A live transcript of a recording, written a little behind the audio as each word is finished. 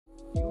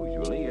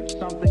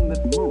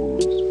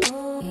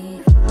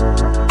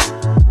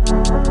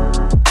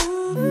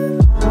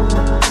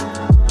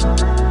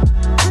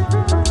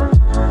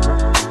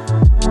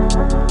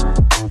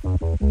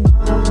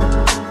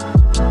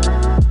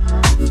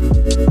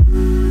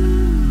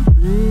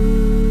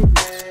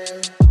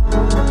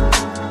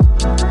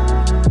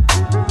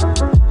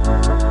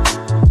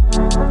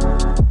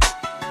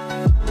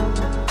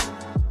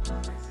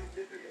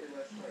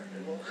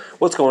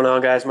What's going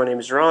on, guys? My name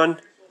is Ron,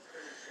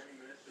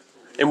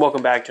 and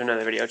welcome back to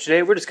another video.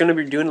 Today we're just going to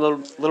be doing a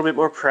little bit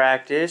more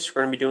practice.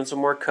 We're going to be doing some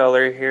more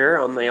color here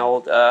on the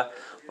old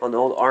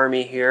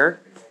Army here.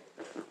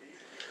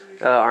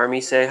 Army,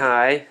 say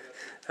hi.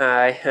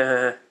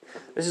 Hi.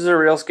 This is a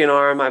real skin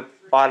arm. I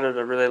bought it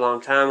a really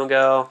long time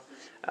ago.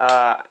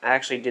 I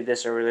actually did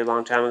this a really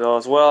long time ago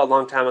as well. A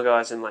long time ago,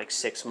 as in like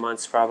 6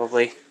 months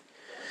probably.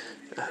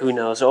 Who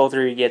knows? The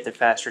older you get, the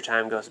faster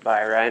time goes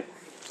by, right?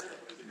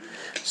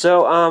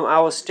 So, I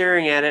was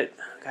staring at it.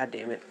 God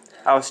damn it.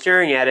 I was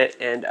staring at it,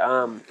 and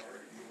I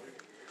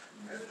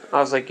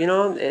was like, you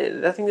know,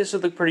 I think this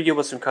would look pretty good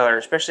with some color,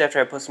 especially after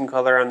I put some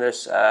color on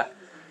this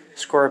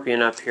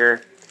scorpion up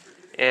here.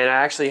 And I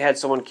actually had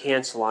someone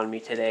cancel on me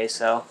today,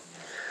 so,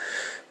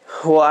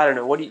 well, I don't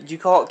know. What do you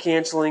call it,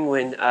 canceling,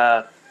 when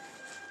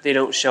they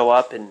don't show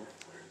up and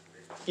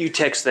you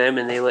text them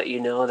and they let you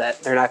know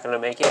that they're not going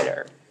to make it?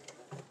 Or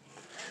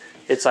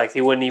it's like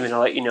they wouldn't even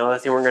let you know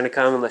that they weren't going to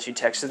come unless you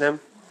texted them.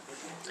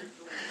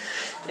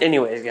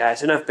 Anyways,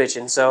 guys, enough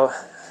bitching. So,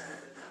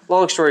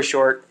 long story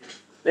short,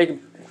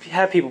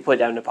 have people put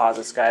down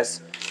deposits,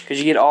 guys, because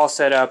you get all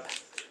set up.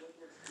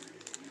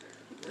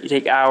 You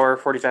take an hour,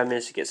 45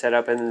 minutes to get set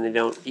up, and then they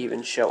don't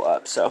even show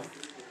up. So,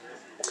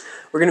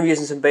 we're going to be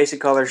using some basic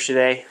colors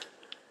today.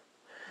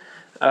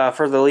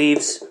 For the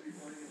leaves,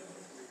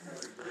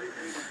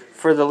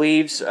 we're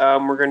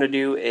going to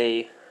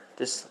do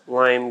this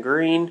lime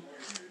green,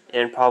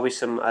 and probably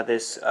some of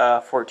this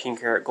 14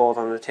 karat gold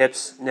on the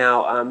tips.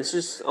 Now, this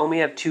is only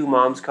have two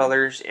mom's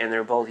colors, and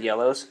they're both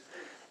yellows.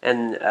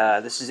 And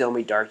this is the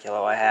only dark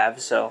yellow I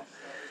have, so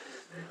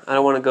I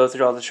don't want to go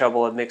through all the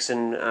trouble of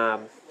mixing my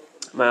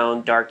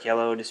own dark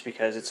yellow, just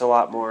because it's a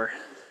lot more.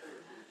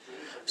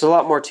 There's a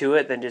lot more to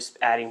it than just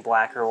adding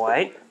black or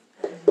white.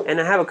 And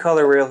I have a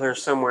color wheel here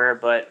somewhere,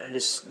 but I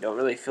just don't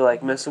really feel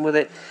like messing with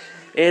it.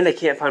 And I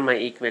can't find my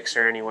ink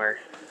mixer anywhere.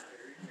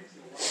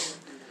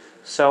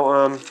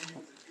 So,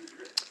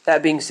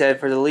 that being said,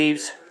 for the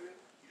leaves,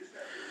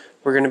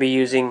 we're going to be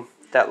using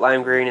that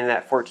lime green and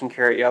that 14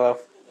 karat yellow.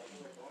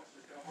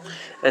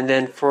 And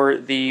then for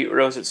the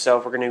rose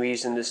itself, we're going to be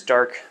using this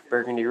dark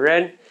burgundy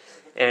red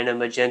and a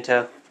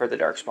magenta for the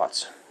dark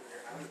spots.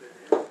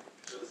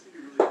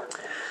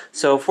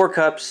 So 4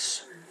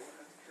 cups.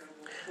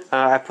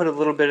 I put a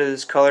little bit of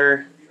this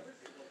color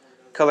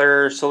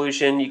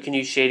solution. You can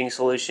use shading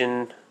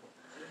solution,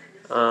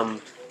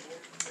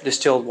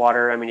 distilled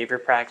water. I mean, if you're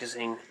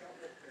practicing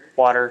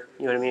water,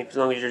 you know what I mean? As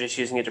long as you're just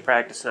using it to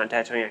practice, not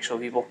tattooing actual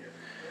people.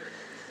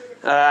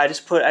 I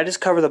just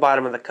cover the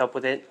bottom of the cup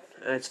with it.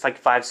 It's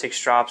like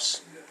 5-6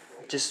 drops.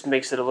 Just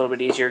makes it a little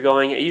bit easier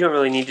going. You don't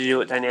really need to do it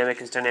with dynamic,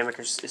 because dynamic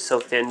is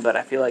so thin, but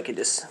I feel like it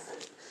just,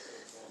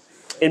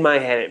 in my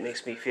head, it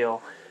makes me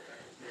feel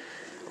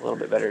a little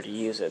bit better to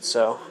use it.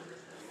 So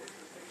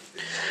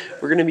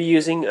we're going to be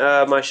using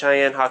my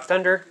Cheyenne Hawk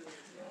Thunder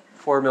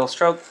 4mm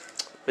stroke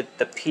with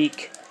the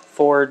Peak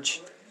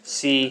Forge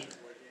C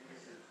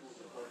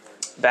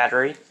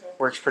battery.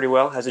 Works pretty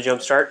well, has a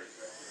jump start.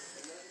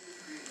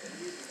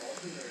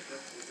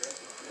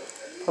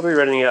 Probably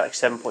running at like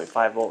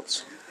 7.5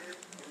 volts.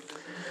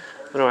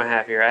 What do I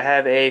have here? I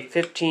have a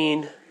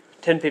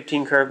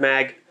 10-15 curve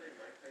mag,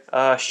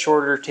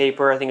 shorter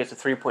taper. I think it's a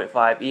 3.5.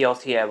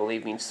 ELT, I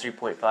believe, means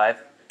 3.5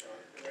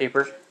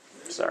 taper.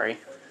 Sorry.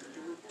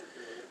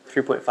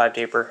 3.5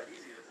 taper.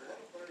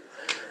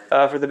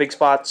 For the big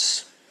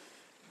spots,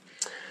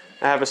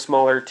 I have a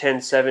smaller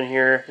 10-7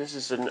 here. This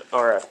is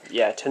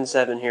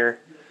 10-7 here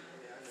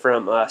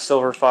from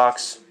Silver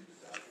Fox.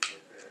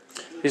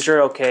 These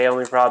are okay.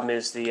 Only problem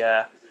is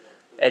the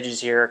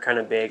edges here are kind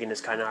of big, and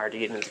it's kind of hard to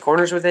get into the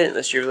corners with it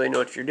unless you really know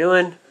what you're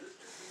doing.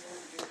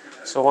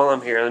 So while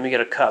I'm here, let me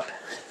get a cup.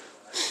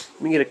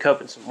 Let me get a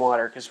cup and some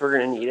water, because we're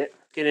going to need it.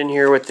 Get in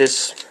here with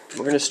this.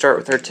 We're going to start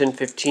with our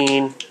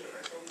 10-15.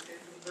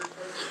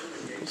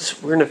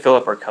 We're going to fill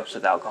up our cups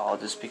with alcohol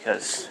just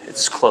because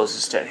it's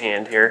closest at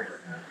hand here.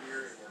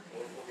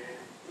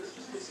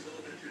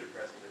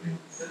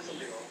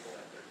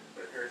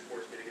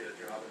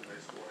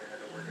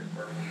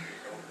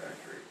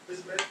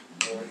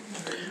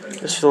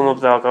 Just fill them up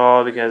with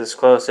alcohol because it's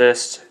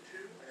closest,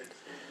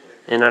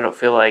 and I don't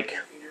feel like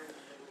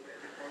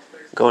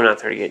going out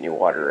there to get any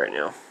water right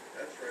now.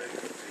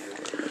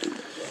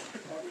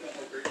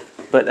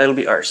 But that'll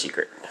be our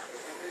secret.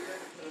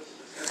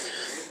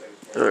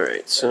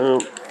 Alright,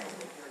 so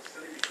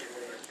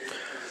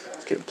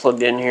let's get it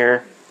plugged in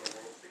here.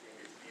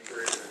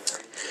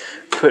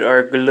 Put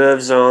our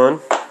gloves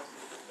on.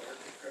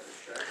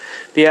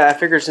 But yeah, I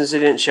figured since it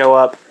didn't show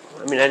up,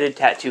 I mean, I did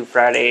tattoo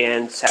Friday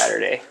and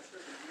Saturday.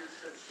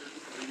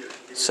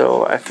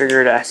 So I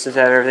figured since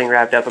I had everything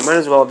wrapped up, I might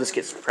as well just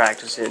get some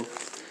practice in.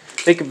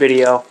 Make a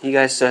video. You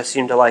guys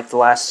seemed to like the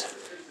last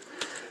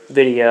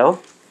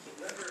video.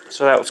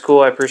 So that was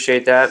cool. I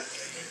appreciate that.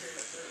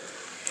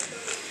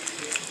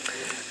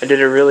 I did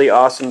a really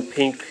awesome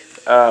pink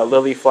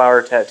lily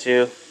flower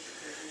tattoo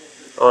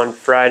on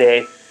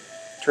Friday.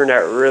 Turned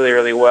out really,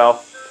 really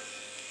well.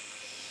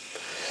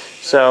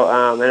 So,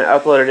 and I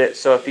uploaded it.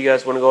 So if you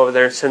guys want to go over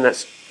there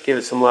and give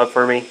it some love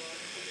for me.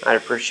 I'd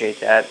appreciate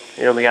that.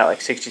 It only got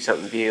like 60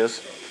 something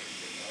views.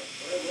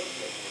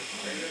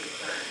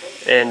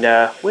 And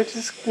which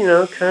is, you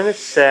know, kind of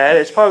sad.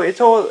 It's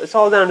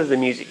all down to the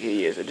music you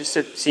use. It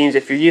seems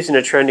if you're using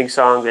a trending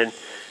song, then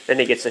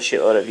it gets a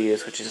shitload of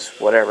views, which is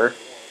whatever.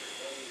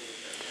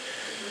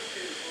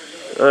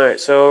 All right,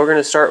 so we're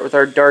gonna start with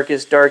our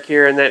darkest dark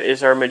here, and that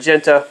is our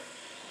magenta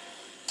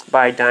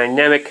by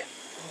Dynamic.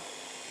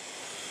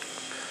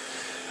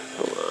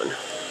 Hold on.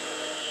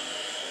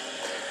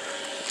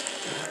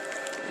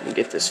 Let me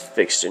get this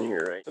fixed in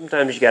here right.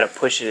 Sometimes you gotta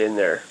push it in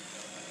there.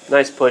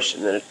 Nice push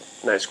and then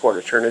a nice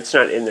quarter turn. It's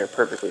not in there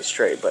perfectly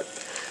straight, but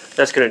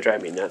that's going to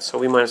drive me nuts. So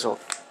we might as well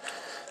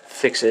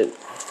fix it.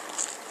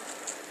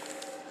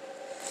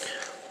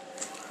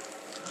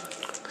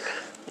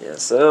 Yeah,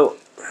 so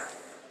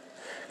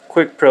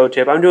quick pro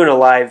tip. I'm doing a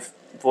live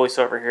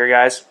voiceover here,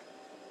 guys.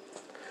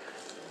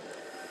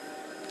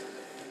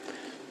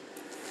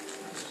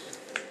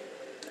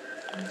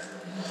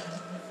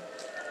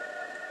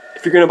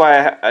 If you're going to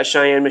buy a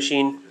Cheyenne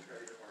machine,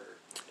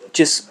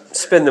 just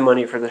spend the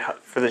money for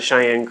the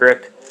Cheyenne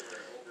grip.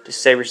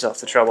 Just save yourself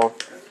the trouble.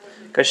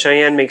 Because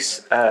Cheyenne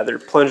makes their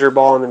plunger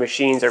ball in the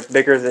machines are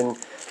bigger than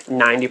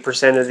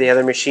 90% of the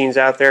other machines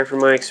out there, from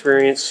my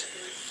experience.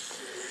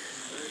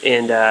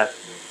 And that's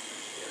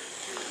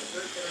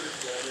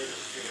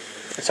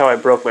how I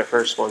broke my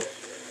first one.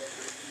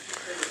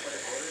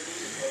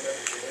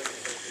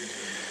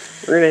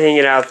 We're going to hang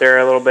it out there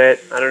a little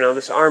bit. I don't know,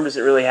 this arm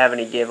doesn't really have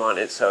any give on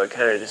it, so it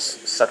kind of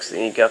just sucks the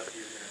ink up.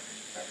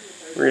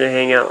 We're going to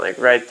hang out like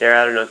right there.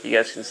 I don't know if you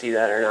guys can see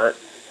that or not.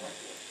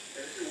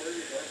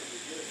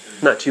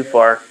 Not too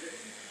far.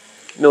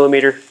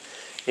 Millimeter,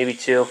 maybe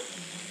 2.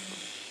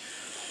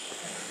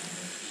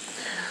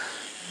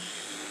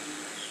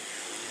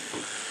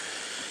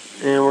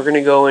 And we're going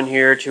to go in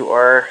here to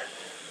our,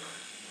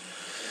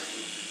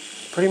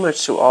 pretty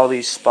much to all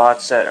these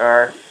spots that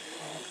are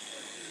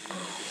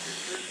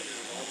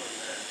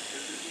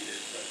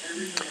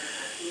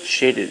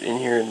shaded in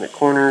here in the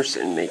corners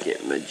and make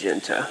it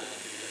magenta.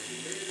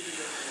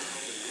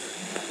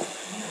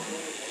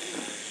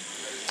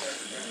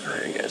 How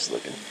are you guys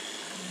looking?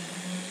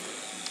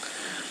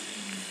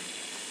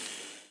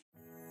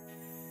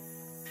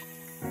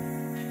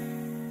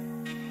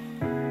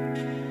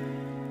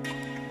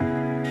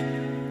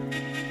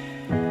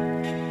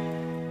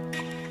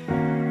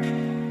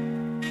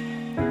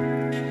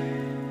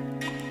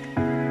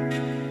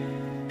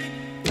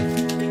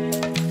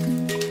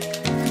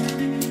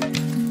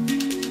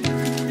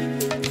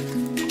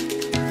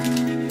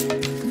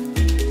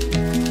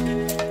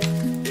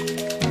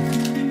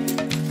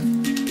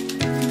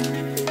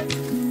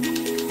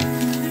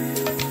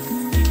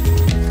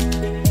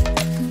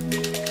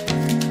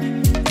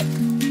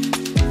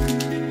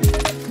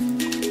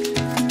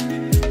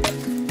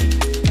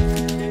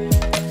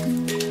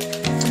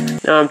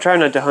 Now I'm trying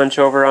not to hunch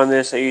over on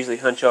this. I usually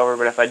hunch over,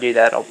 but if I do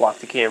that, I'll block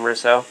the camera,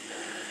 so.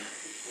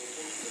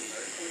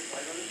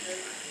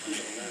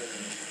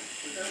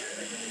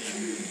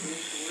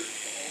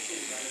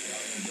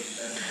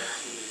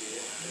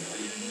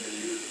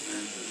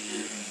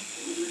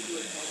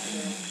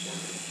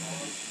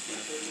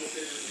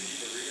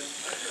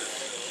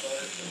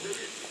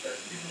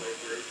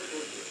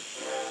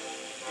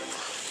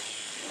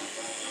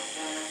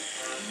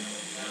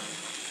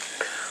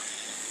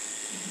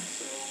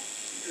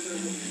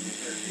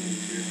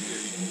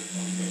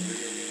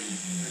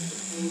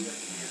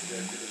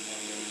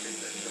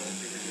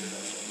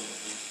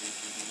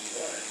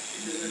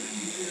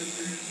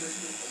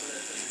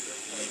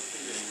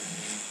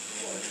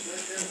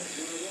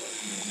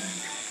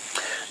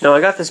 Now I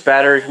got this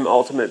battery from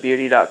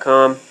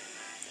ultimatebeauty.com.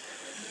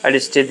 I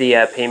just did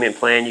the payment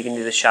plan. You can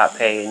do the shop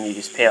pay and you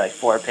just pay like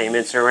 4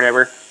 payments or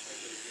whatever.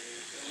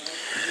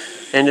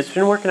 And it's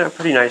been working out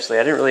pretty nicely.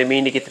 I didn't really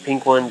mean to get the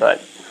pink one,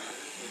 but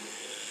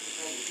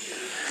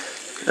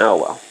oh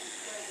well.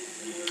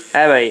 I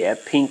have a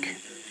pink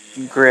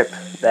grip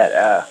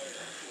that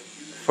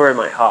for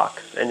my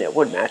Hawk, and it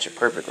would match it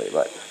perfectly,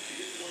 but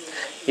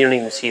you don't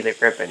even see the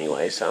grip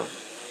anyway, so.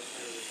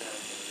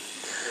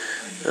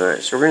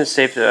 Alright, so we're going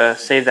to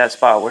save that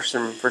spot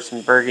for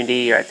some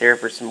burgundy right there,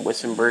 with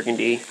some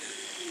burgundy.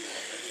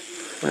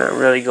 We're not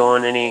really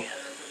going any.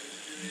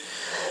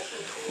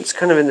 It's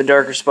kind of in the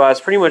darker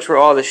spots, pretty much where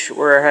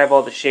where I have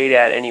all the shade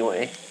at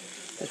anyway.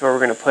 That's where we're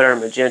going to put our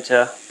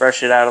magenta,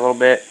 brush it out a little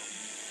bit.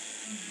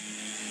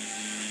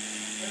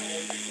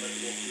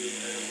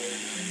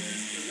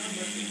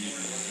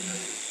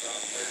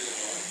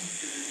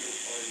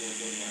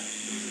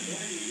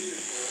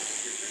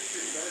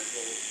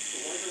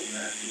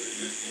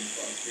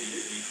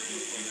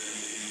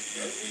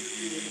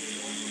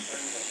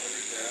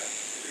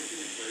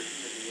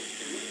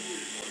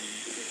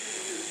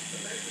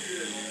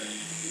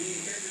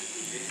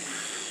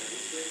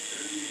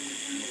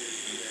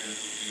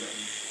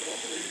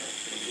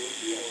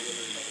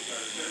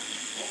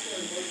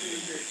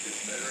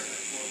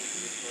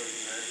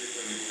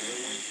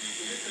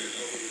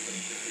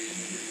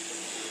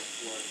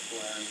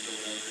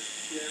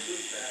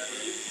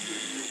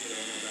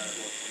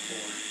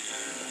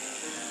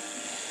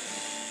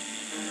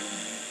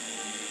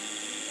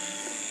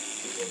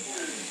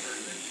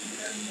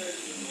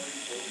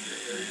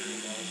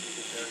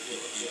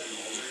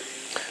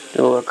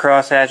 Do a little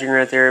cross hatching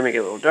right there, make it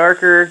a little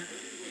darker.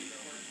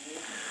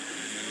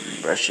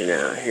 Brush it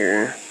out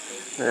here.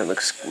 That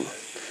looks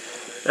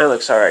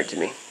alright to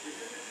me.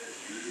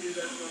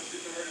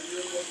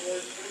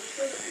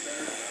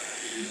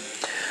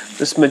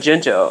 This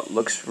magenta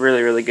looks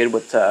really, really good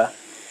with that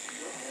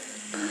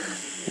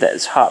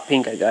hot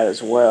pink I got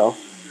as well.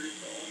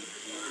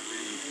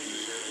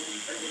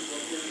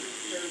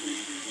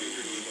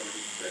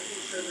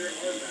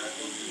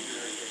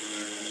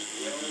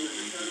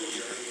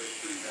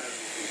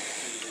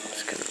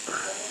 Just gonna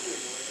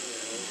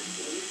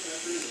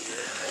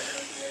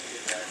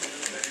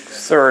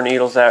throw our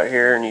needles out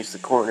here and use the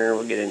corner.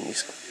 We'll get in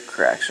these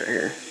cracks right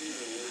here.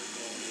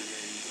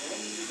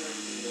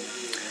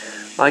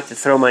 I like to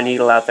throw my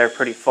needle out there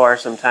pretty far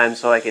sometimes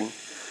so I can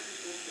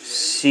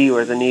see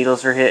where the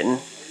needles are hitting.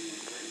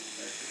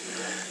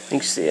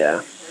 Makes it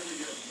a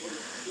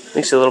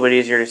little bit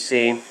easier to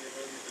see.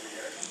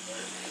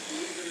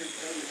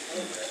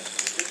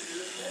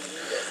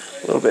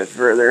 A little bit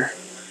further.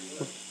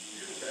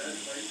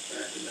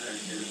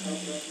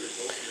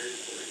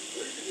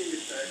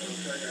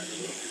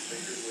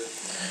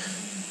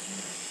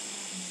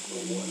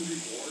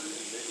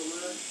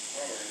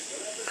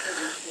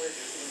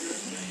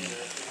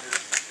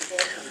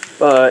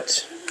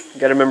 But you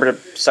gotta remember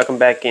to suck them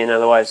back in,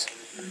 otherwise,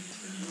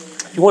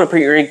 if you want to put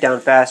your ink down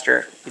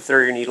faster, you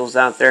throw your needles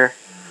out there.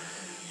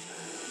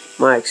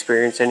 My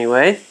experience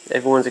anyway.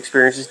 Everyone's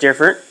experience is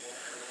different.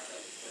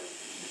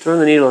 Throwing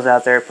the needles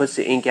out there puts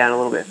the ink out a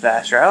little bit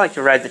faster. I like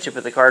to ride the tip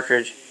of the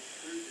cartridge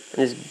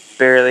and just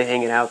barely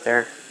hang it out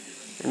there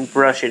and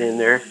brush it in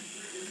there.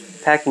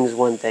 Packing is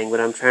one thing, but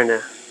I'm trying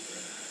to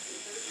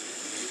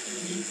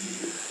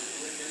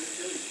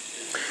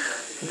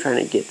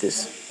get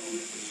this.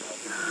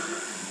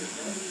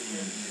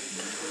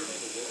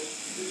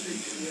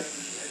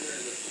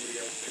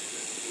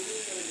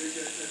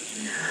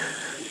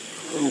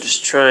 I'm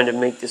just trying to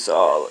make this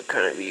all look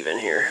kind of even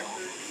here.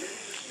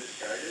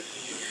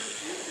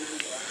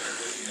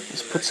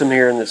 Let's put some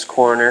here in this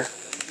corner.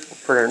 We'll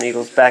put our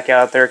needles back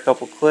out there a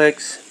couple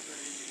clicks.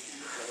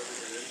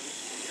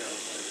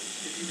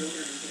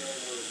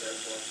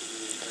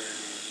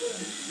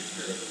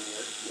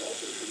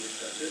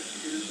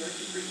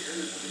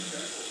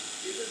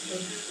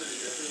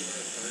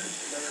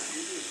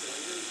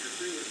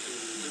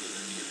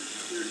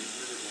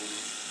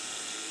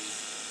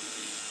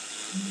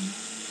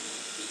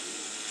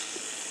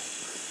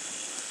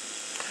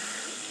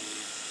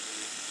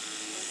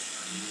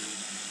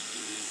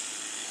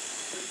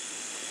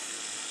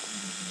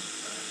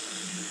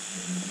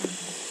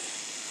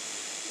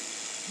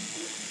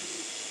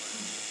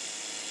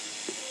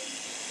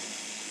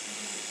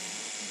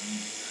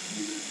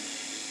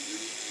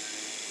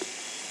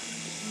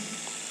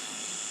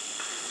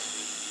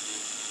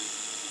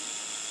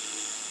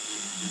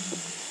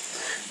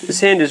 This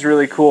hand is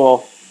really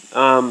cool.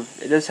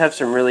 It does have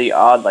some really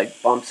odd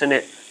like bumps in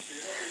it,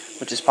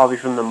 which is probably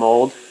from the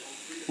mold.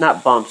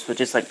 Not bumps, but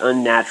just like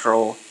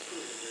unnatural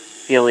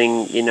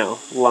feeling,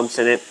 lumps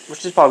in it,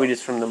 which is probably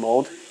just from the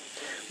mold,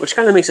 which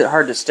kind of makes it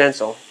hard to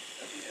stencil.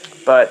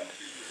 But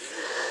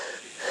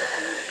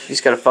you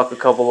just gotta fuck a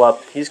couple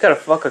up. You just gotta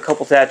fuck a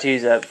couple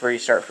tattoos up before you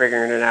start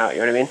figuring it out.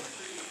 You know what I mean?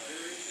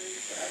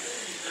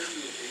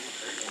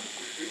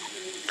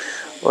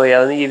 Well, yeah.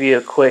 Let me give you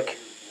a quick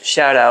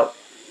shout out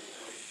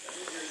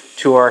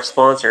to our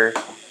sponsor.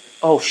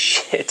 Oh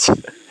shit.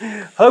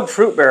 Hug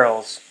Fruit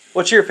Barrels.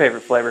 What's your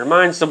favorite flavor?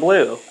 Mine's the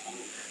blue.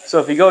 So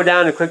if you go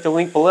down and click the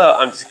link below,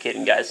 I'm just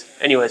kidding, guys.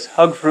 Anyways,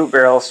 Hug Fruit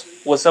Barrels.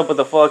 What's up with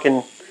the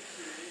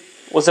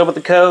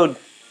code?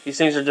 These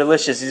things are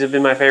delicious. These have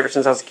been my favorite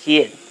since I was a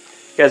kid.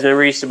 You guys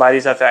remember I used to buy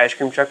these off the ice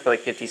cream truck for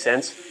like 50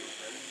 cents?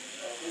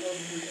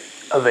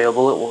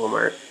 Available at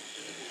Walmart.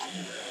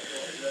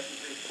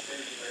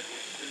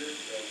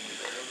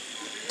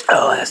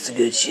 Oh, that's the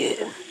good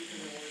shit.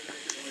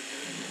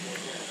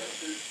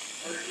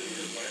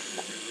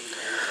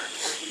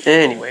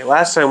 Anyway,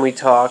 last time we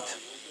talked,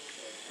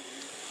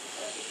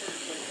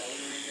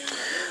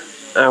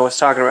 I was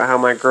talking about how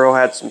my girl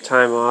had some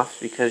time off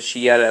because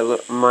she had a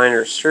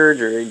minor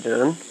surgery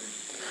done.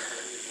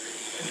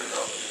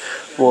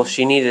 Well,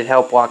 she needed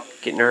help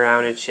getting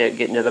around and shit,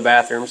 getting to the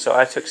bathroom, so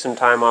I took some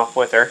time off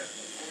with her.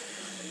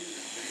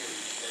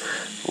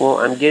 Well,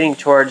 I'm getting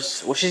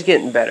towards... Well, she's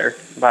getting better,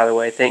 by the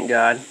way, thank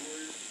God.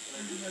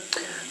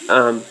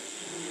 I'm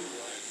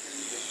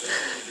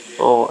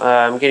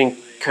getting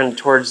kind of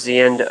towards the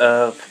end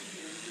of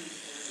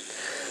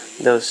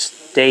those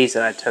days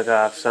that I took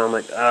off, so I'm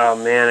like, oh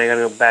man, I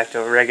gotta go back to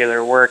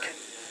regular work.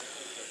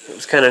 It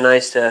was kind of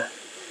nice to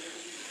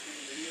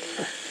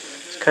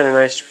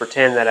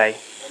pretend that I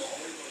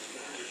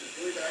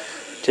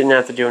didn't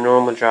have to do a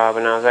normal job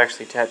and I was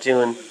actually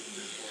tattooing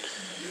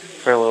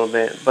for a little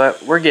bit,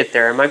 but we'll get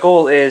there. My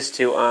goal is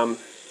to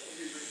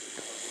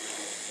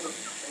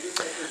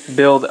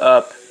build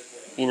up,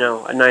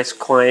 a nice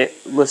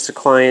list of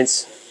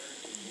clients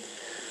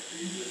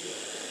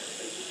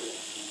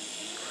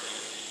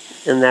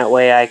And that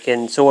way I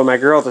can, so when my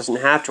girl doesn't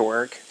have to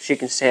work, she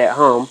can stay at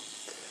home.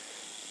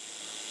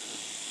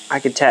 I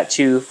could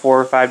tattoo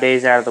 4 or 5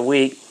 days out of the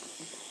week,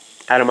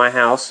 out of my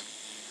house.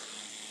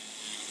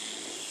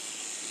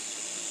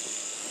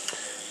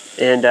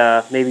 And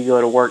maybe go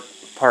to work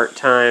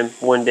part-time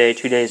 1 day,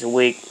 2 days a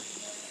week.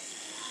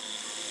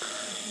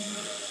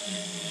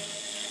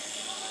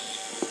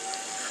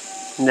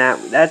 And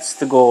that's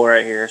the goal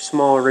right here.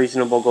 Small,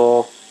 reasonable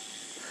goal.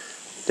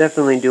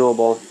 Definitely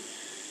doable.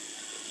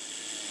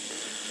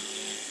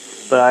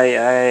 But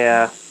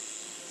I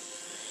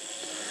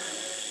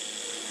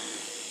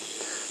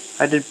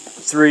did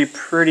 3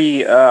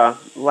 pretty,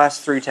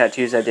 last 3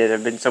 tattoos I did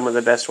have been some of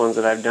the best ones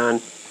that I've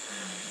done.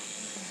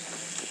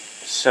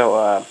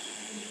 So,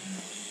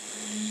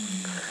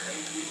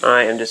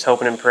 I am just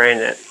hoping and praying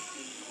that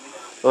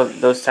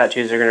those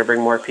tattoos are going to bring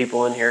more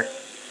people in here.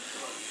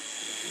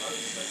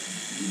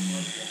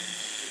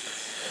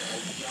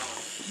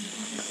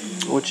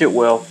 Which it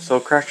will. So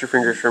cross your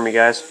fingers for me,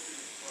 guys.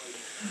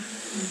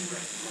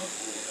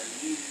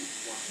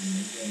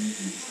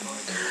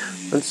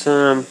 Let's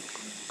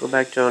go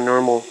back to a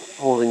normal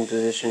holding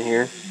position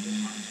here.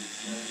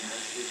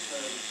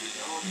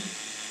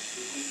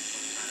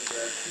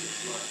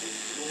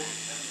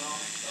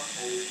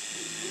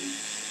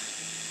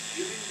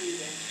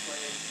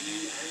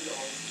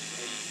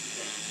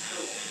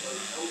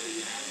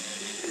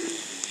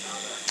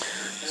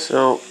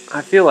 So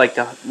I feel like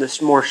the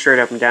more straight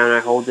up and down I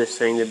hold this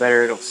thing, the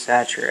better it'll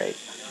saturate.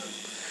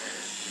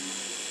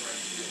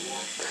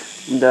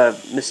 The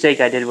mistake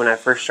I did when I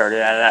first started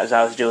at it, as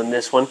I was doing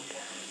this one,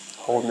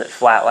 holding it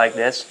flat like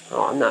this.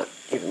 Oh, I'm not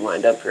even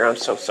lined up here. I'm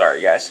so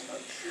sorry, guys.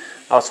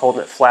 I was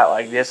holding it flat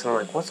like this, and I'm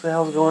like, what the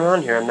hell's going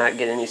on here? I'm not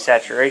getting any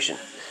saturation.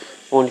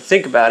 Well, when you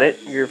think about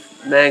it, your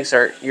mags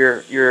are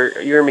you're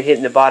gonna be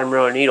hitting the bottom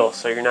row of needles,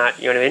 so you're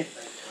not. You know what I mean?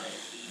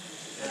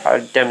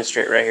 I'll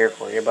demonstrate right here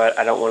for you, but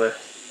I don't want to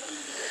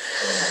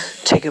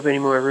take up any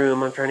more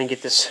room. I'm trying to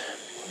get this.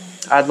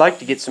 I'd like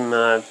to get some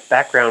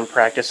background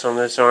practice on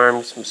this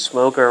arm, some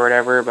smoke or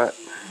whatever, but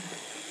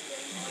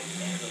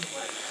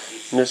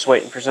I'm just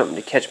waiting for something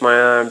to catch my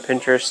eye on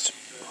Pinterest.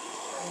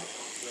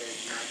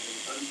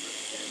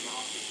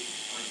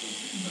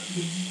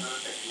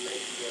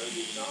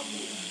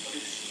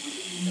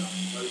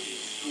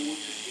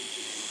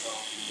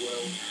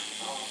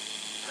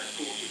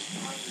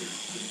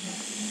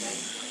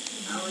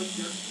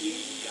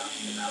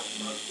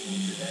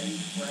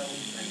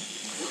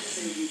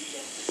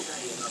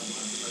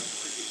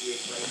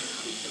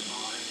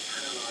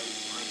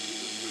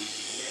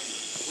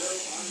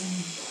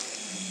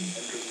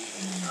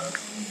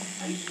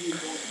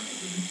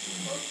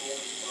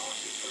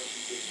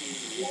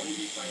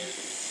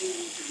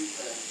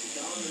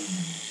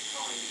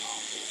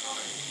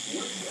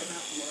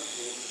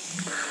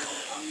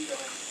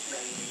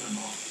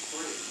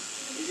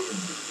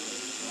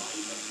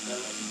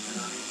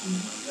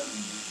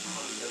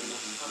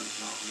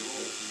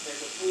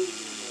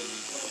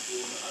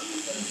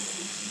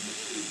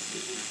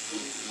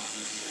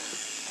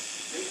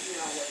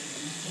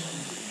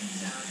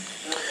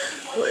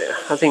 Oh, yeah.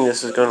 I think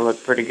this is going to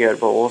look pretty good,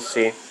 but we'll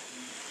see.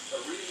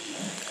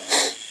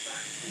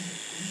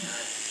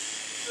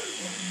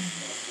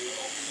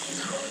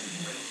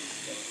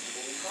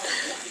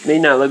 May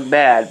not look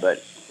bad,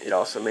 but it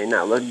also may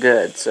not look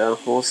good, so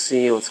we'll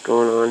see what's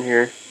going on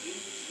here.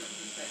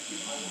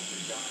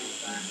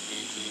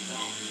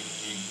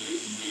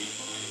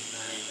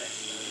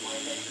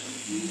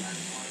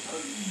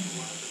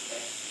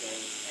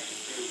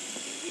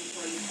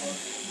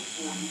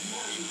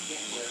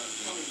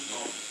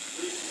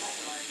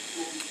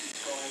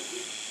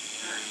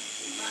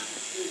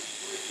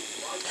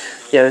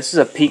 Yeah, this is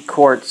a Peak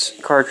Quartz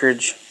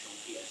cartridge.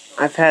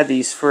 I've had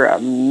these for a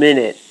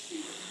minute.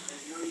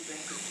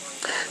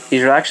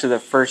 These are actually the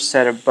first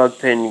set of bug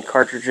pin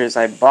cartridges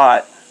I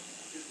bought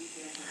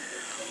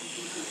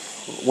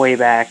way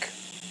back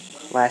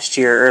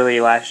early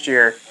last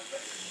year.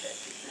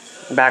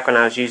 Back when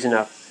I was using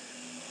a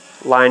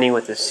lining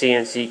with the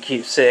CNC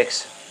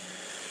Q6.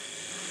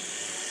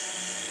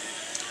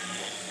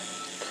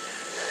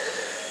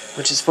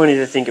 Which is funny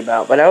to think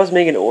about, but I was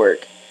making it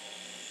work.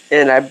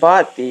 And I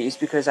bought these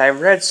because I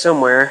heard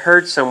somewhere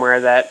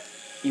that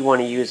you want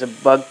to use a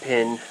bug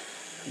pin.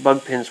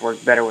 Bug pins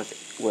work better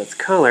with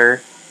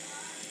color.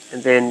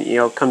 And then,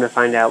 come to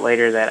find out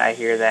later that I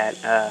hear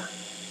that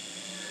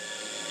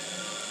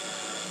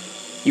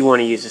you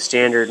want to use a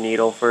standard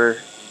needle for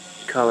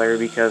color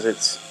because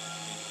it's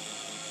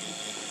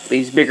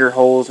these bigger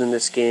holes in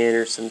the skin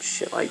or some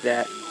shit like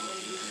that.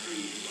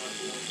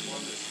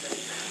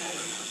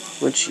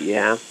 Which,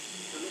 yeah.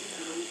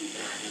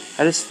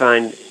 I just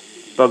find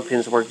bug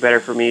pins work better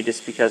for me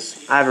just because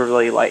I have a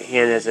really light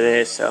hand as it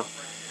is, so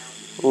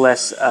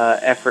less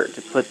effort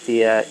to put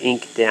the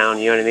ink down,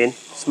 you know what I mean?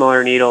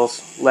 Smaller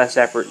needles, less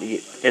effort to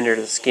get under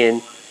the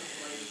skin,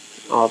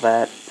 all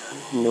that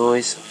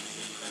noise.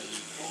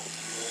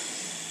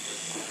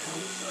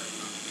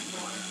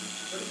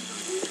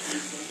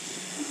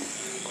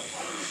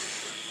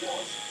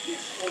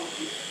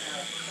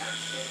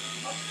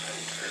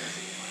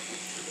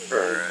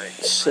 Alright,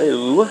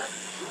 so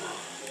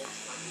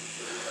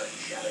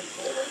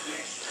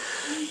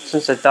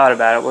since I thought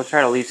about it, we'll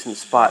try to leave some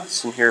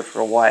spots in here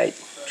for white.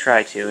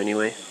 Try to,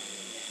 anyway.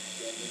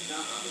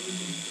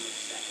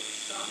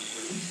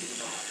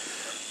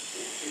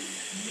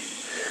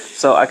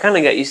 So I kind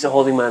of got used to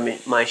holding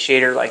my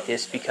shader like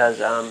this because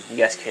you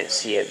guys can't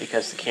see it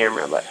because of the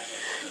camera, but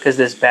because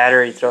this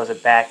battery throws a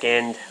back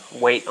end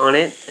weight on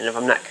it, and if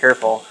I'm not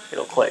careful,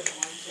 it'll click.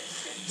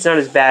 It's not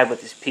as bad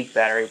with this peak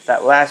battery.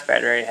 That last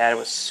battery I had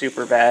was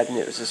super bad, and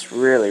it was just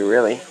really,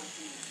 really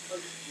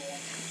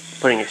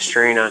putting a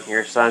strain on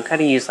here. So I'm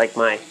kind of used like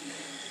my,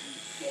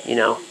 you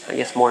know, I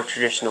guess more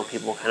traditional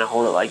people kind of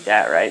hold it like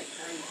that, right?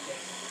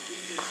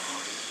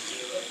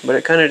 But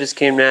it kind of just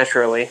came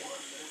naturally.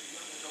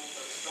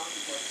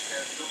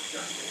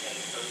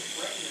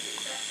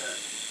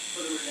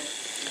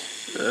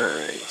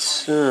 Alright,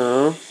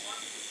 so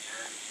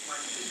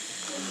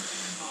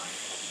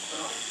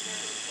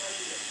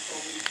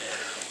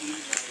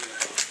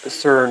the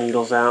servo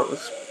needle's out.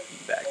 Let's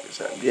back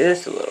this up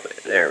just a little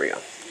bit. There we go.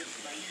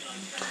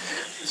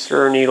 The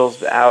servo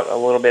needle's out a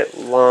little bit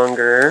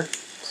longer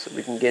so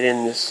we can get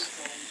in this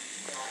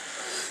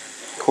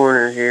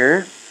corner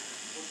here.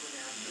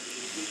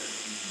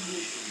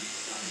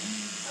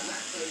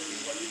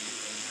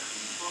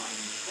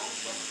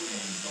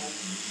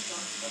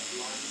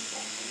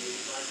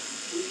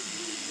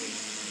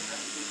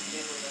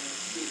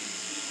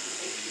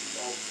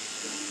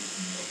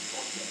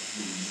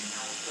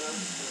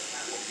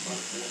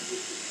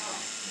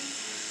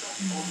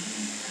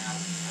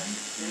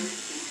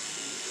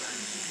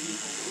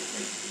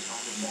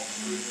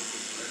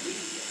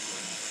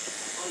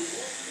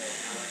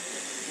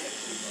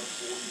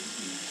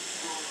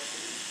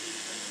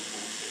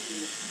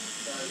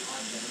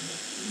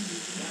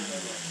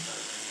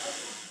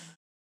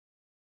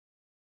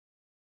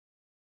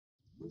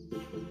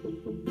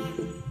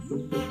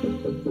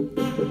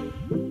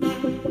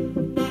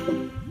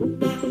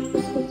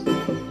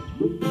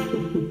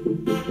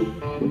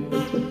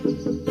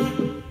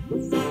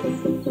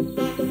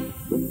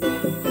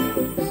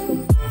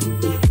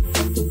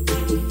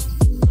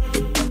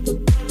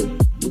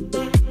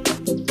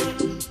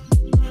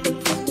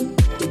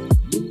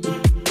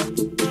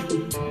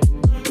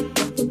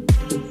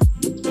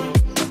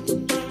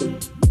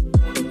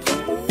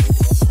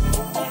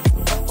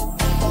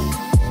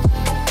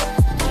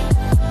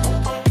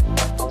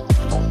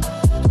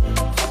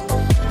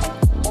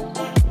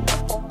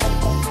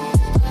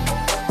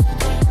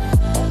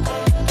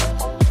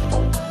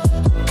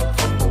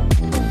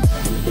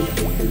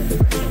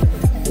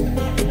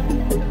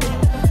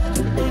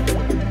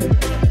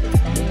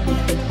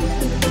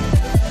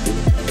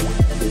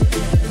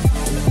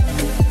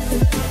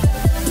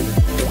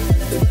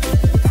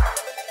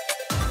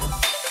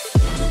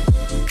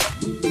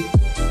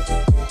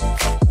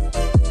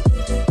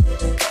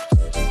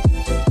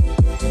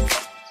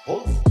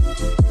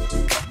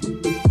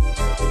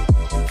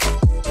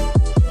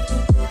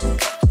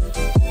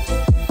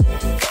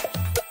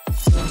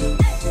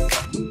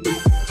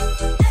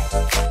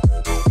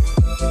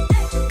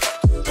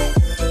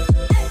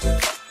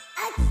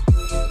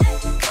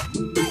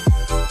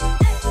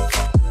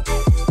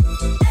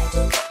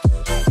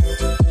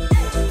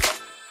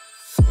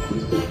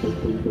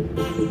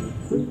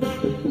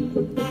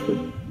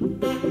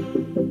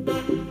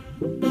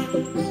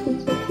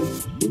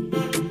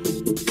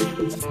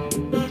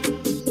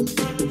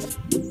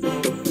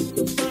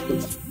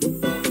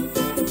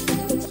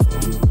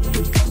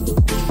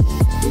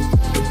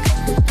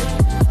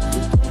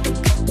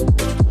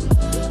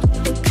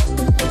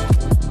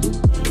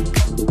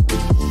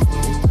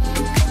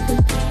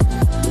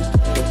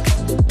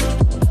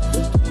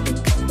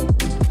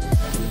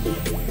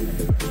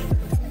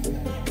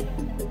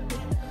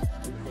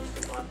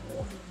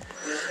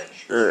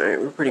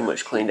 Alright, we're pretty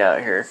much cleaned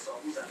out here.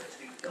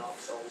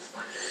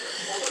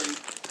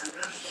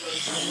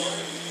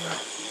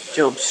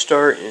 Jump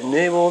start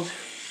enabled.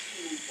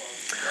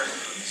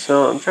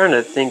 So I'm trying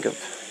to think of,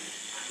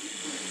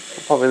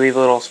 I'll probably leave a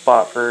little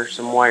spot for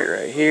some white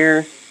right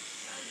here.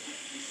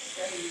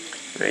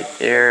 Right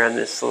there on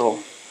this little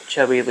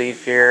chubby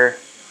leaf here.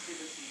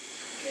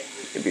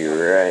 Maybe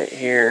right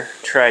here.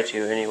 Try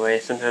to anyway.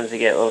 Sometimes I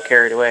get a little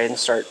carried away and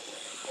start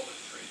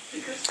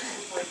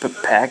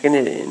packing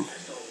it in.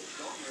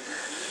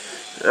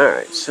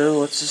 Alright, so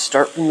let's just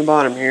start from the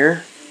bottom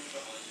here.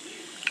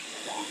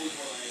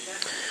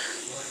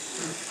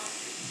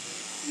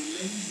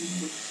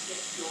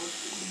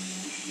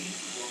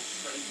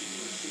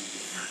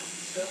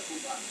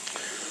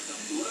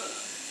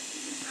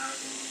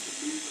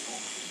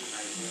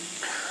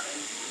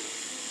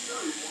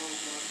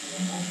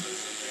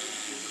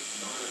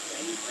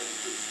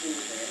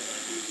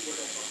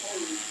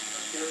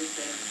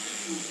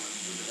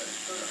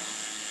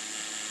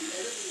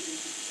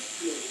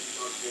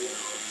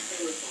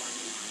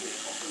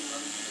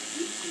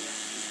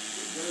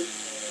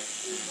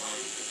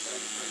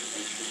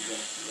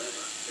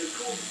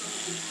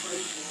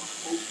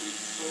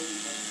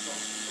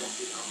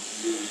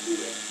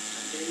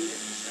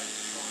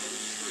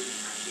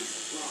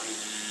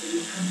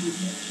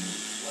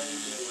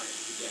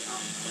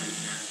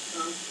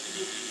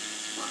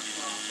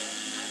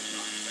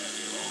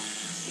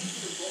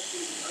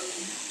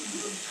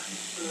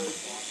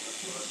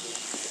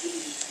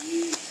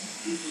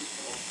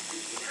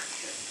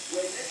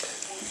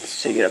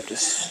 take it up to,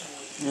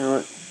 you know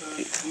what?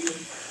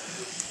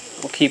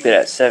 We'll keep it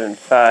at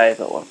 7.5,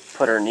 but we'll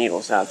put our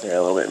needles out there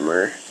a little bit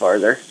more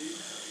farther.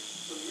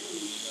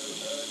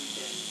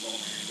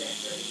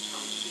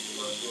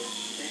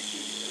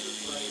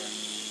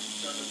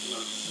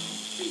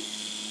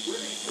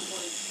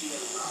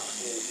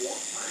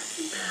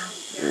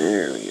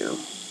 There we go.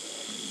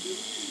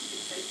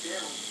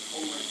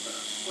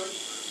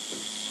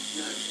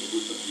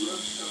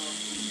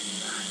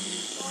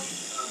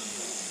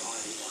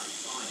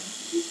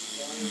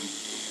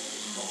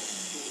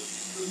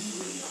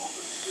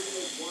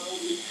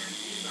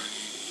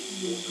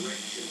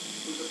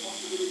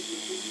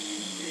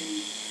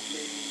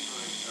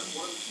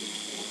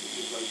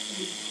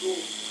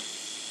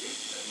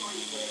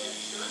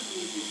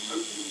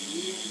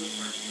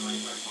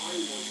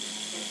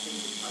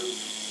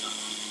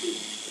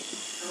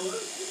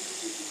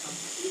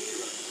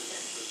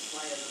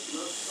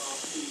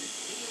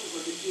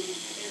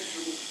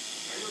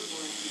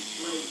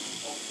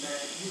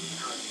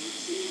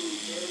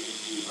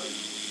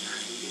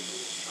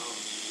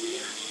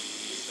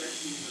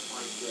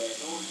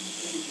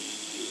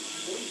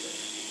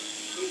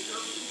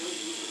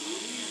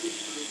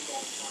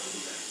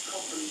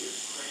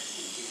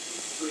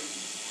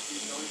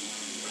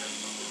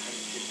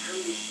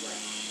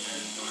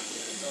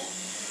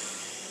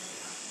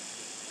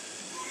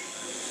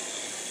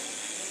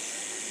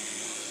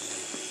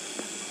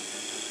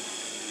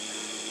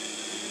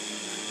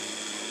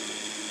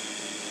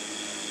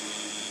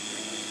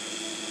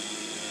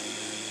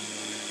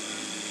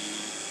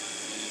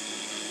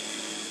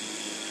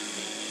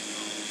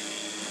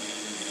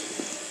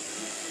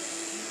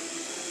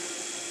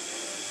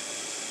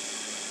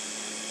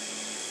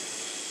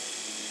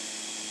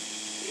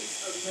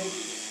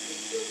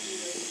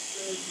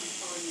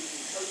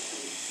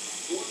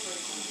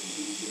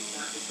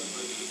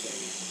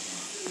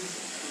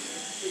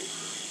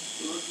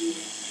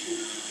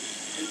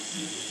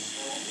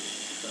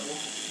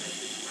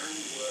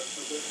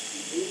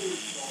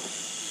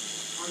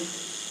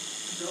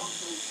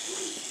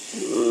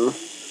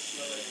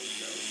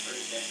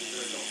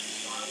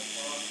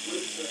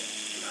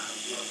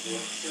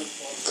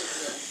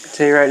 I'll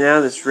tell you right now,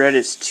 this red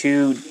is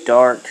too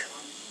dark.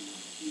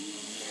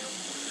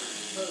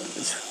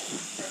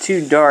 It's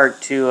too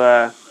dark to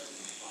I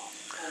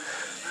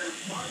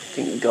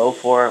think go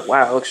for it.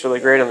 Wow, it looks really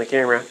great on the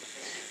camera.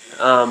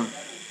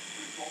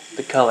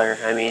 The color,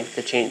 I mean,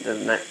 the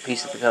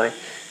piece of the color.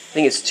 I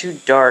think it's too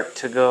dark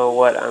to go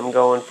what I'm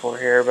going for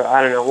here, but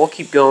I don't know. We'll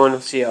keep going.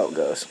 We'll see how it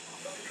goes.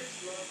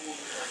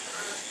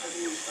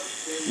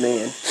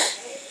 Man,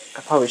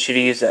 I probably should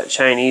have used that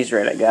Chinese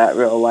red I got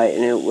real light,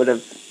 and it would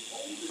have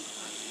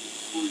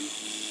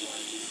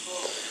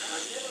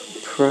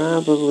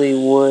probably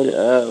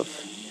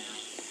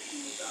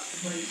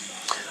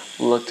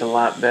looked a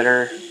lot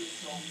better.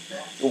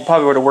 It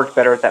probably would have worked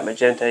better with that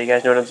magenta. You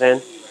guys know what I'm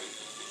saying?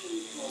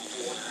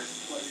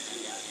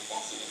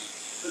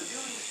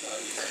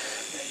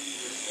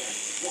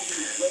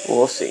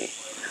 We'll see.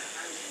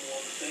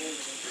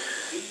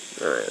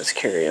 Alright, let's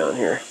carry on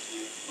here.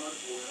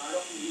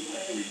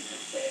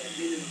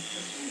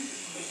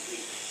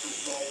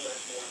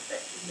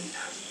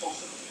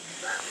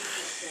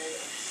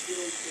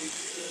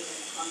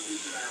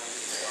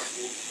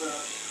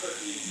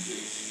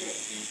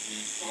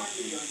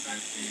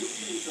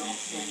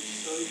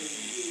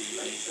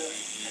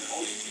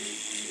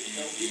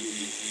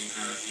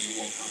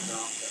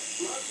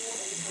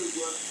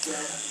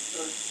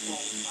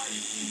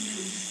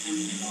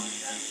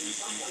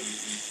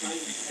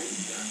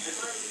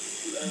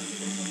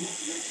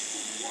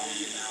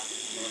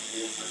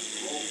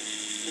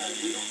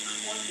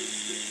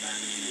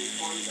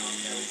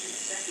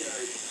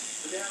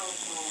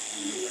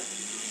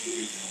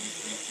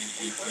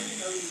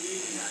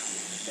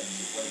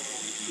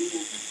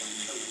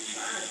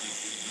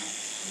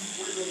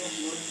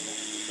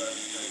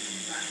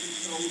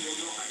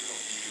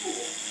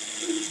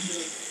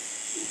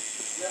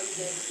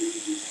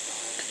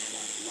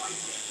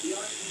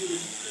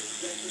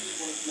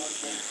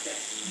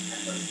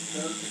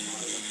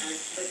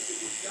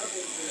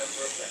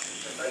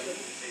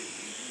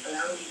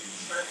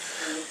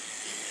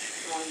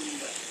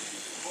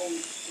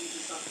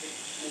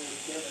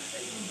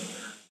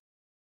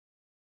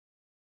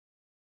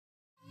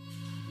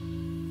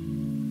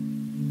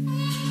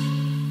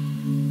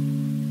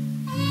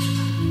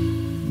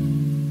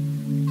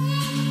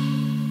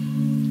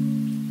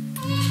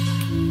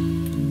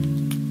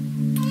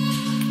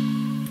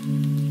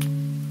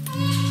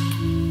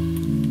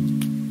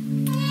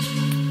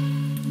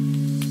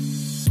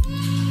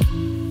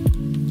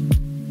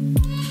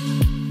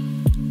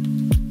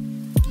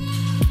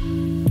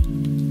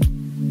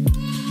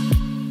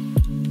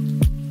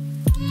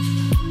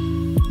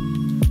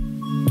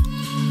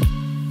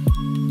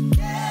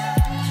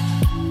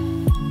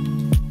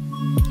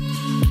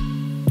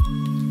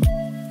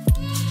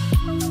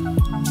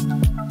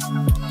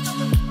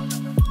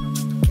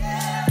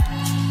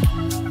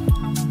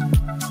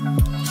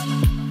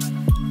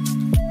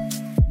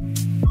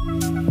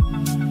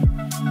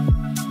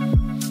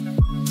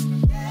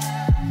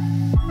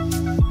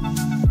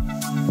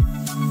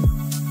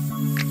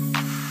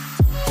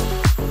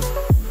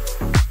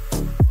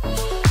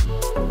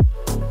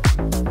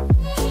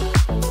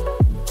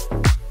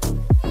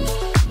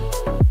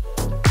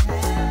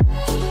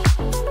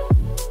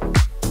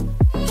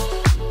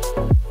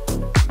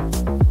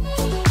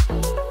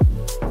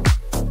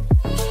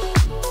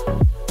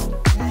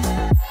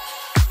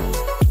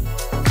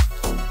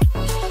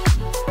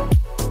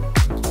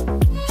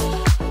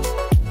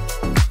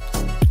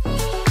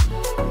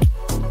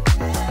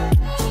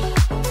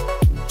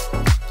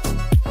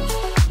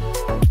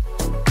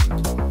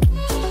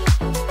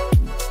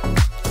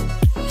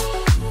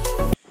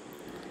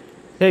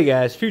 Hey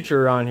guys,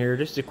 Future on here.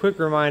 Just a quick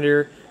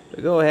reminder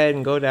to go ahead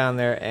and go down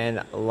there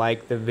and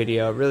like the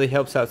video. It really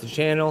helps out the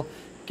channel,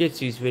 gets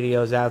these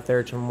videos out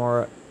there to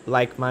more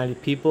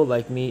like-minded people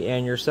like me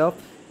and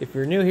yourself. If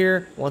you're new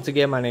here, once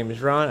again, my name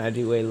is Ron. I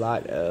do a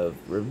lot of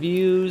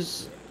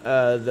reviews.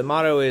 The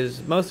motto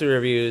is mostly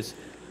reviews,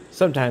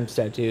 sometimes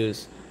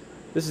tattoos.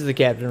 This is the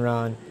Captain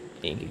Ron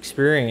Ink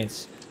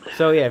Experience.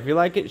 So yeah, if you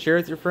like it, share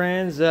it with your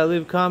friends,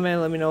 leave a comment,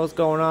 let me know what's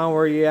going on,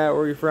 where you at,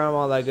 where you're from,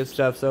 all that good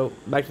stuff. So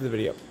back to the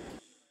video.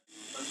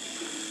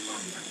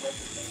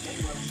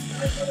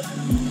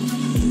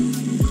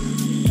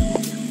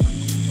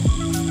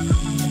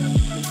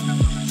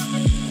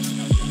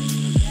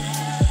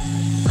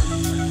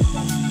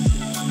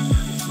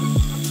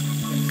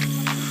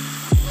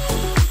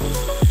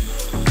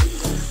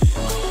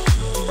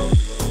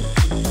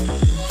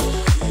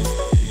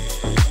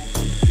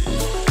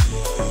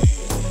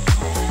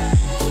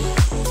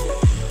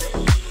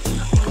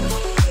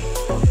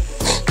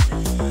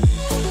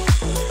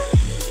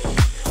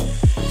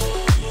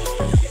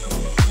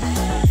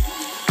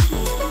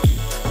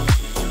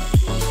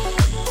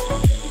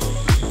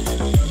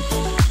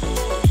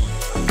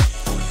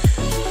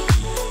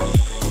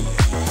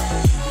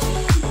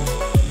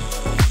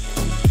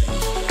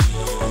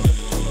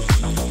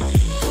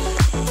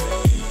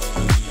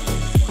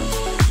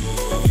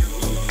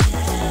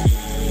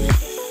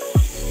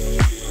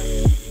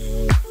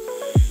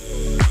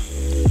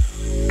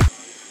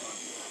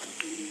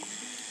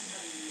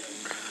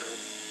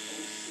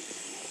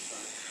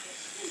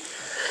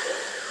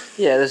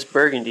 Yeah, this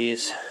burgundy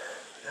is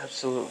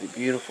absolutely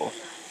beautiful.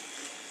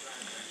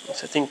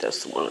 Yes, I think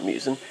that's the one I'm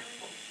using.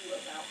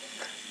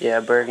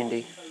 Yeah,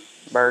 burgundy.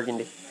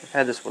 Burgundy. I've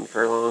had this one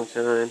for a long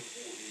time.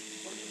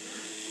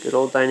 Good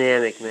old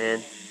dynamic, man.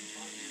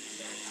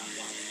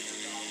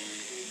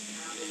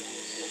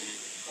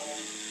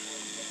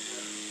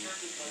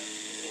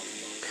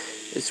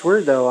 It's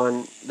weird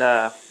though,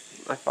 I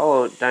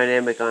follow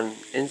Dynamic on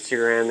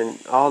Instagram,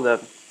 and all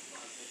the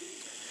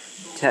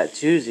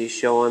tattoos he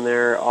show on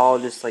there are all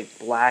just like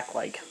black,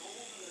 like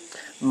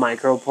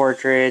micro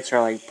portraits or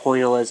like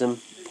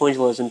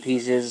pointillism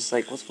pieces. It's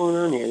like, what's going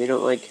on here? They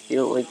don't like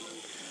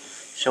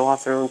show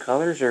off their own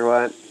colors or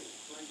what?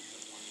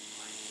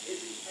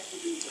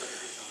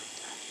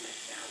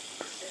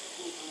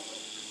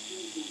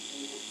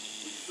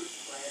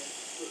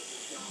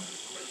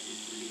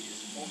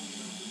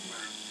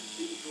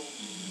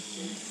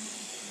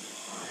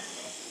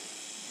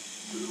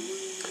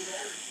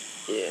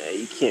 Yeah,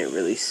 you can't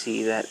really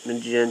see that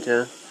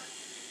magenta.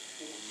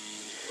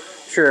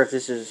 Sure, if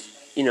this is,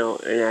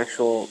 an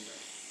actual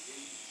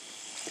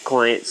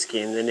client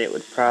skin, then it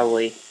would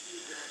probably,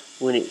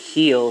 when it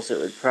heals,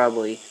 the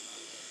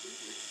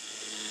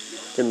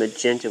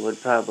magenta would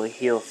probably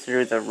heal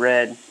through the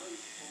red.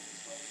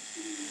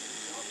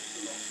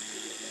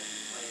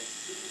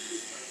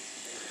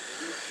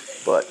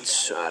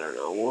 But, I don't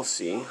know, we'll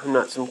see. I'm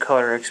not some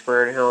color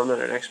expert. Hell, I'm not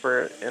an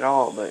expert at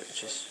all, but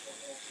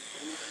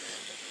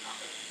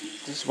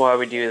this is why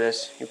we do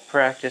this. You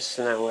practice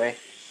in that way.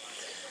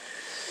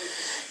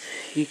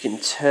 You can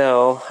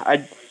tell.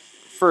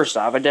 First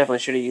off, I definitely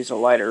should have used a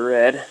lighter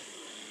red.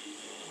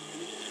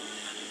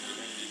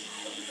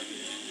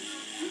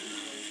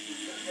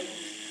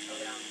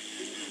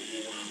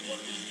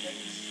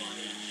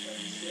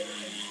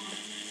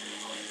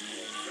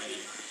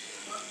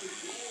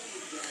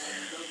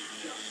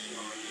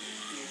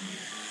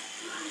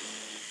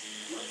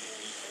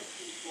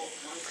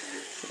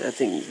 I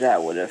think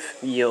that would have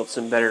yielded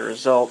some better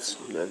results.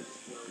 The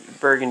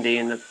burgundy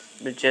and the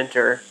magenta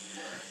are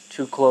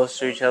too close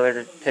to each other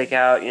to pick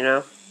out,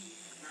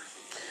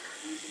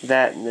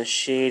 That and the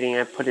shading,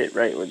 I put it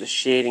right where the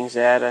shading's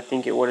at. I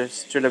think it would have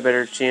stood a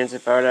better chance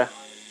if I would have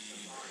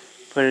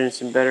put it in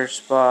some better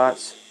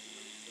spots.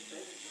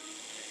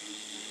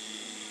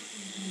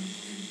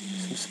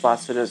 Some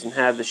spots that doesn't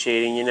have the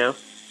shading,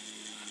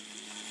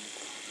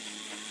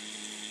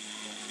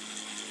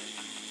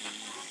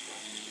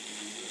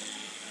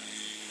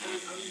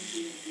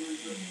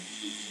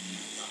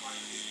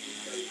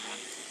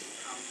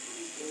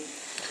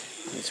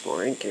 Needs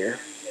more ink here.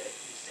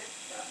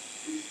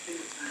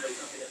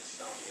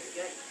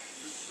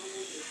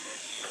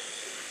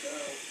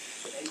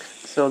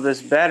 So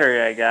this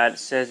battery I got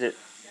says it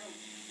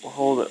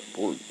will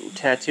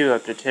tattoo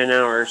up to 10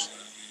 hours.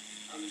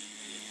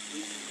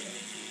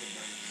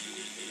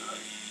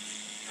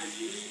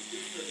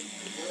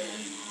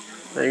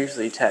 I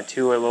usually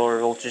tattoo at lower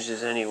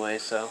voltages anyway,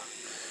 so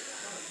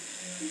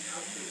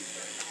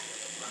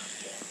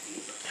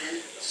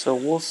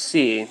we'll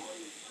see.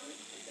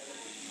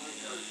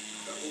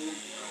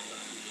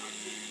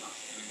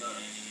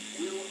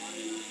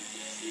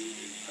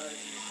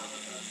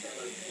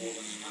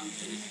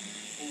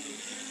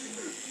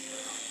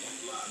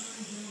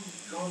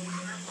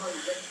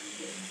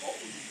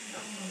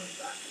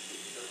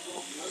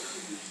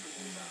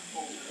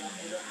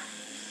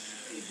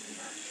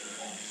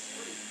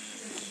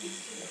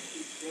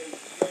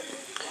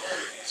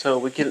 So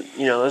we can,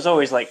 there's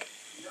always like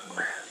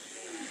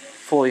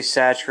fully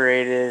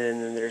saturated,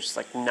 and then there's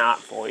like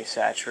not fully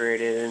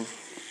saturated, and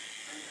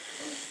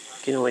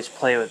you can always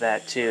play with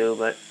that too,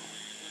 but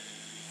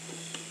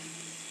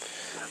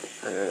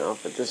I don't know,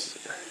 but this,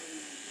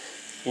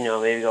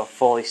 maybe go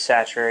fully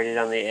saturated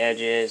on the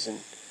edges, and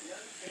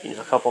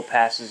a couple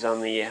passes on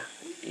the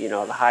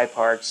the high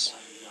parts,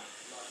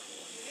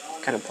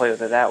 kind of play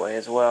with it that way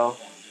as well.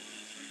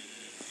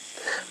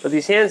 But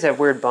these hands have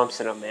weird bumps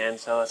in them, man,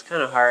 so it's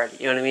kind of hard,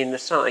 you know what I mean?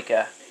 It's not like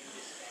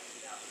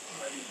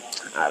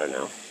I don't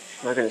know,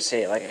 I'm not going to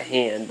say it like a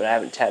hand, but I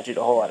haven't tattooed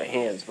a whole lot of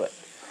hands, but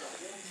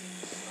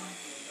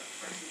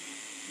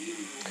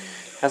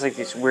it has like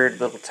these weird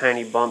little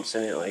tiny bumps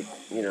in it, like,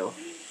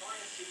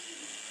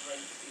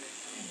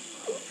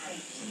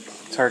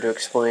 it's hard to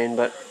explain,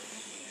 but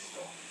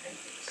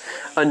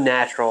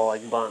unnatural,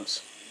 like,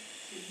 bumps.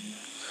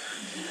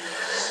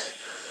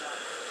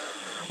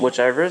 Which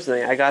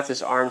I got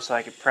this arm so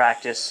I could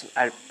practice.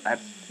 I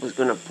was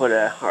gonna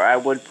I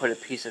would put a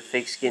piece of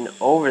fake skin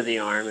over the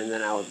arm, and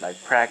then I would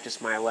like practice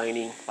my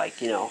lining,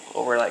 like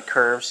over like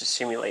curves to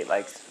simulate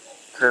like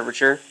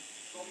curvature.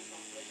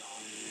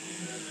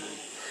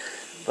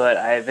 But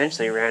I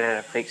eventually ran out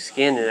of fake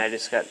skin, and I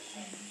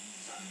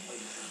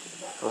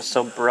was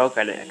so broke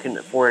I couldn't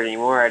afford it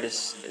anymore. I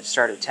just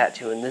started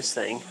tattooing this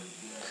thing.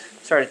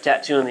 Started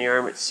tattooing the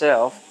arm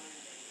itself.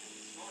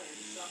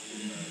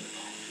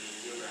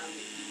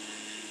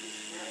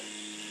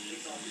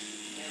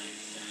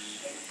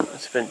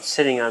 It's been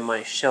sitting on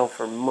my shelf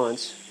for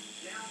months.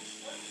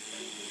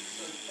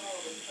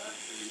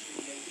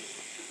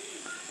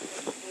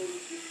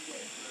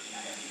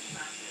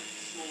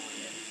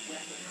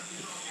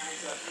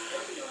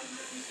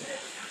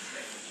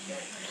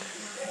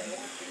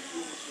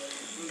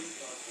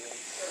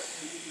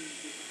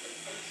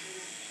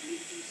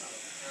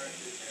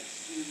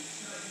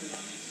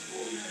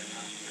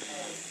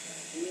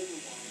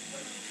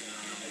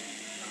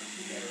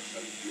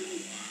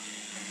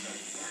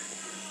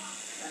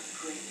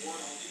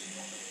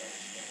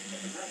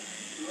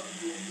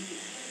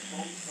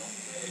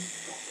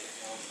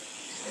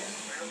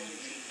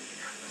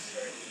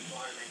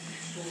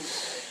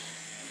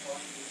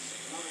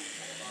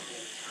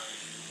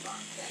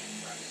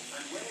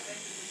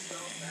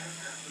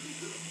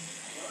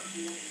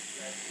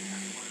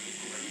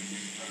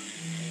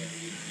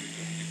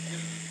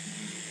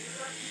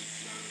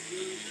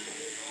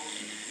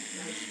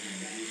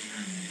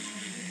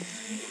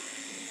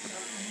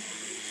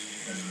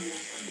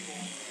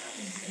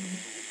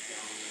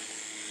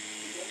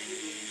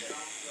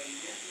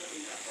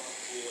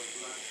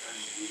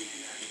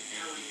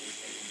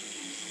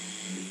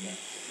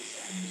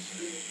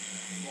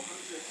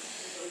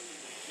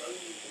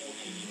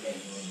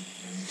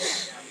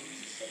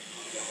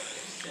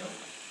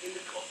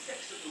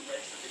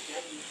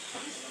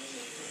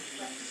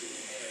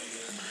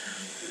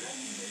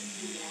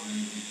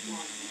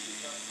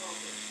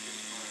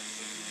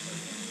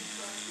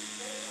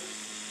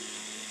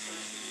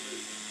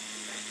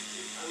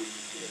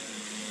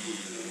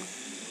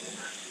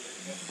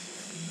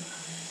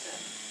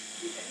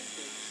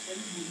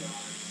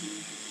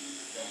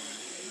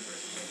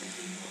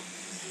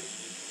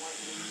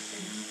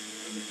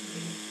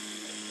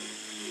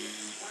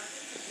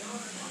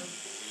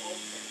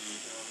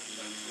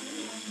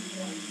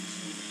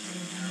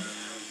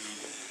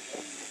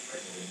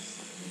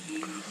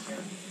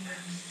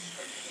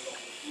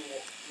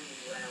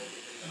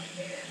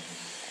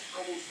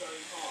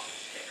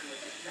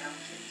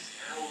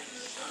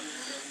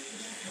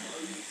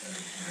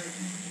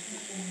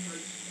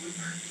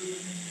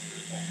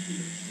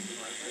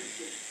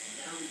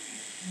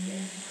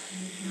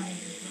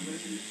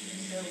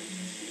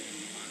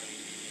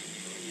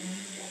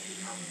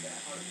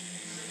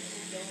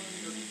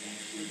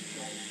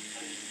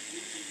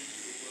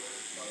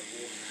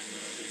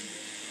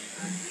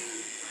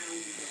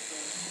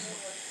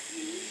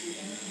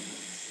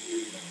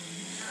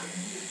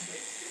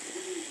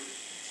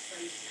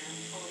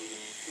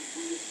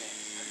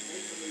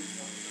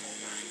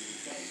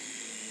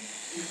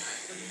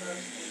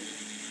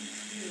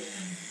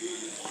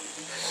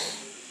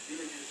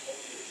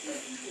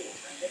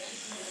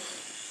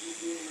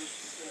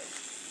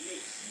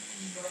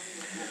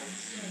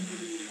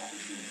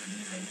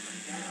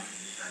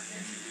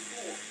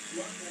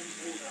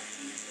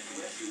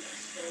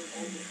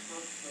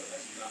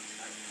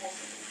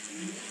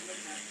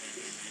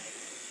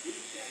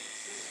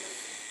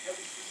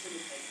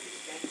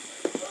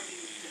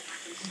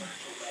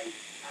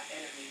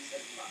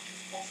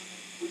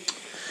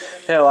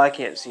 Hell, I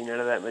can't see none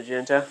of that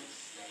magenta.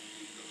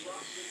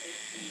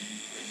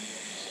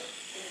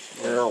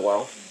 Oh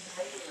well.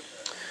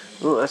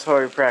 Ooh, that's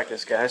why we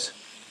practice, guys.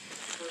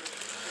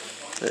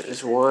 That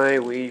is why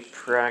we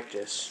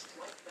practice.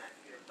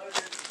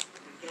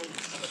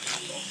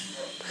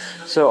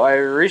 So I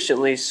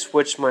recently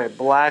switched my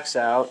blacks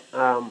out.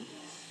 I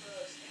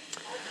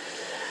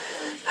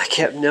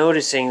kept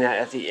noticing that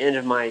at the end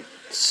of my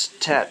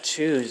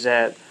tattoos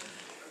that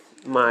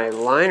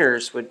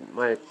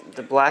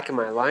the black in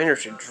my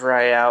liners would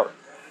dry out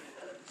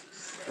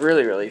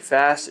really, really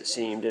fast, it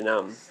seemed,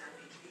 and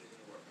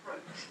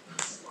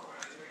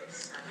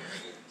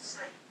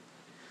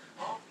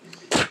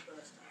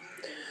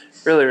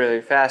really,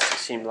 really fast, it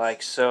seemed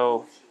like.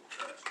 So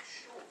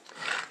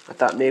I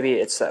thought maybe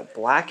it's that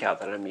blackout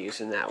that I'm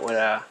using that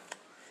would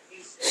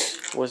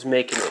was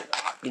making it,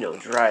 you know,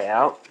 dry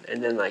out,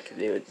 and then like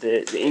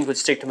the ink would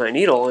stick to my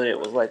needle, and it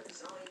was like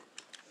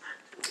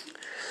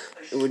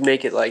it would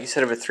make it like,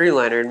 instead of a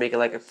 3-liner, it'd make it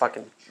like a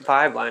fucking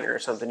 5-liner or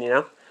something, you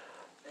know.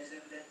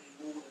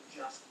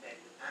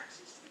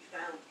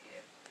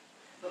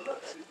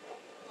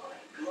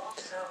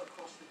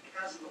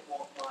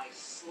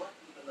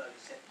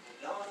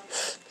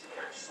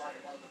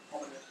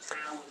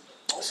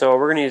 So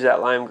we're gonna use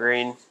that lime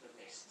green.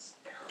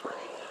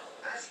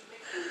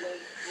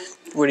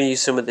 We're gonna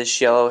use some of this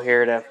yellow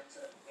here to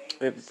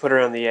maybe put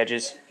around the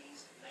edges.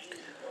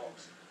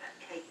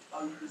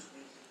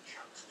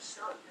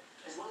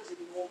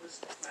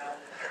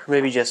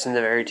 Maybe just in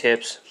the very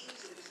tips.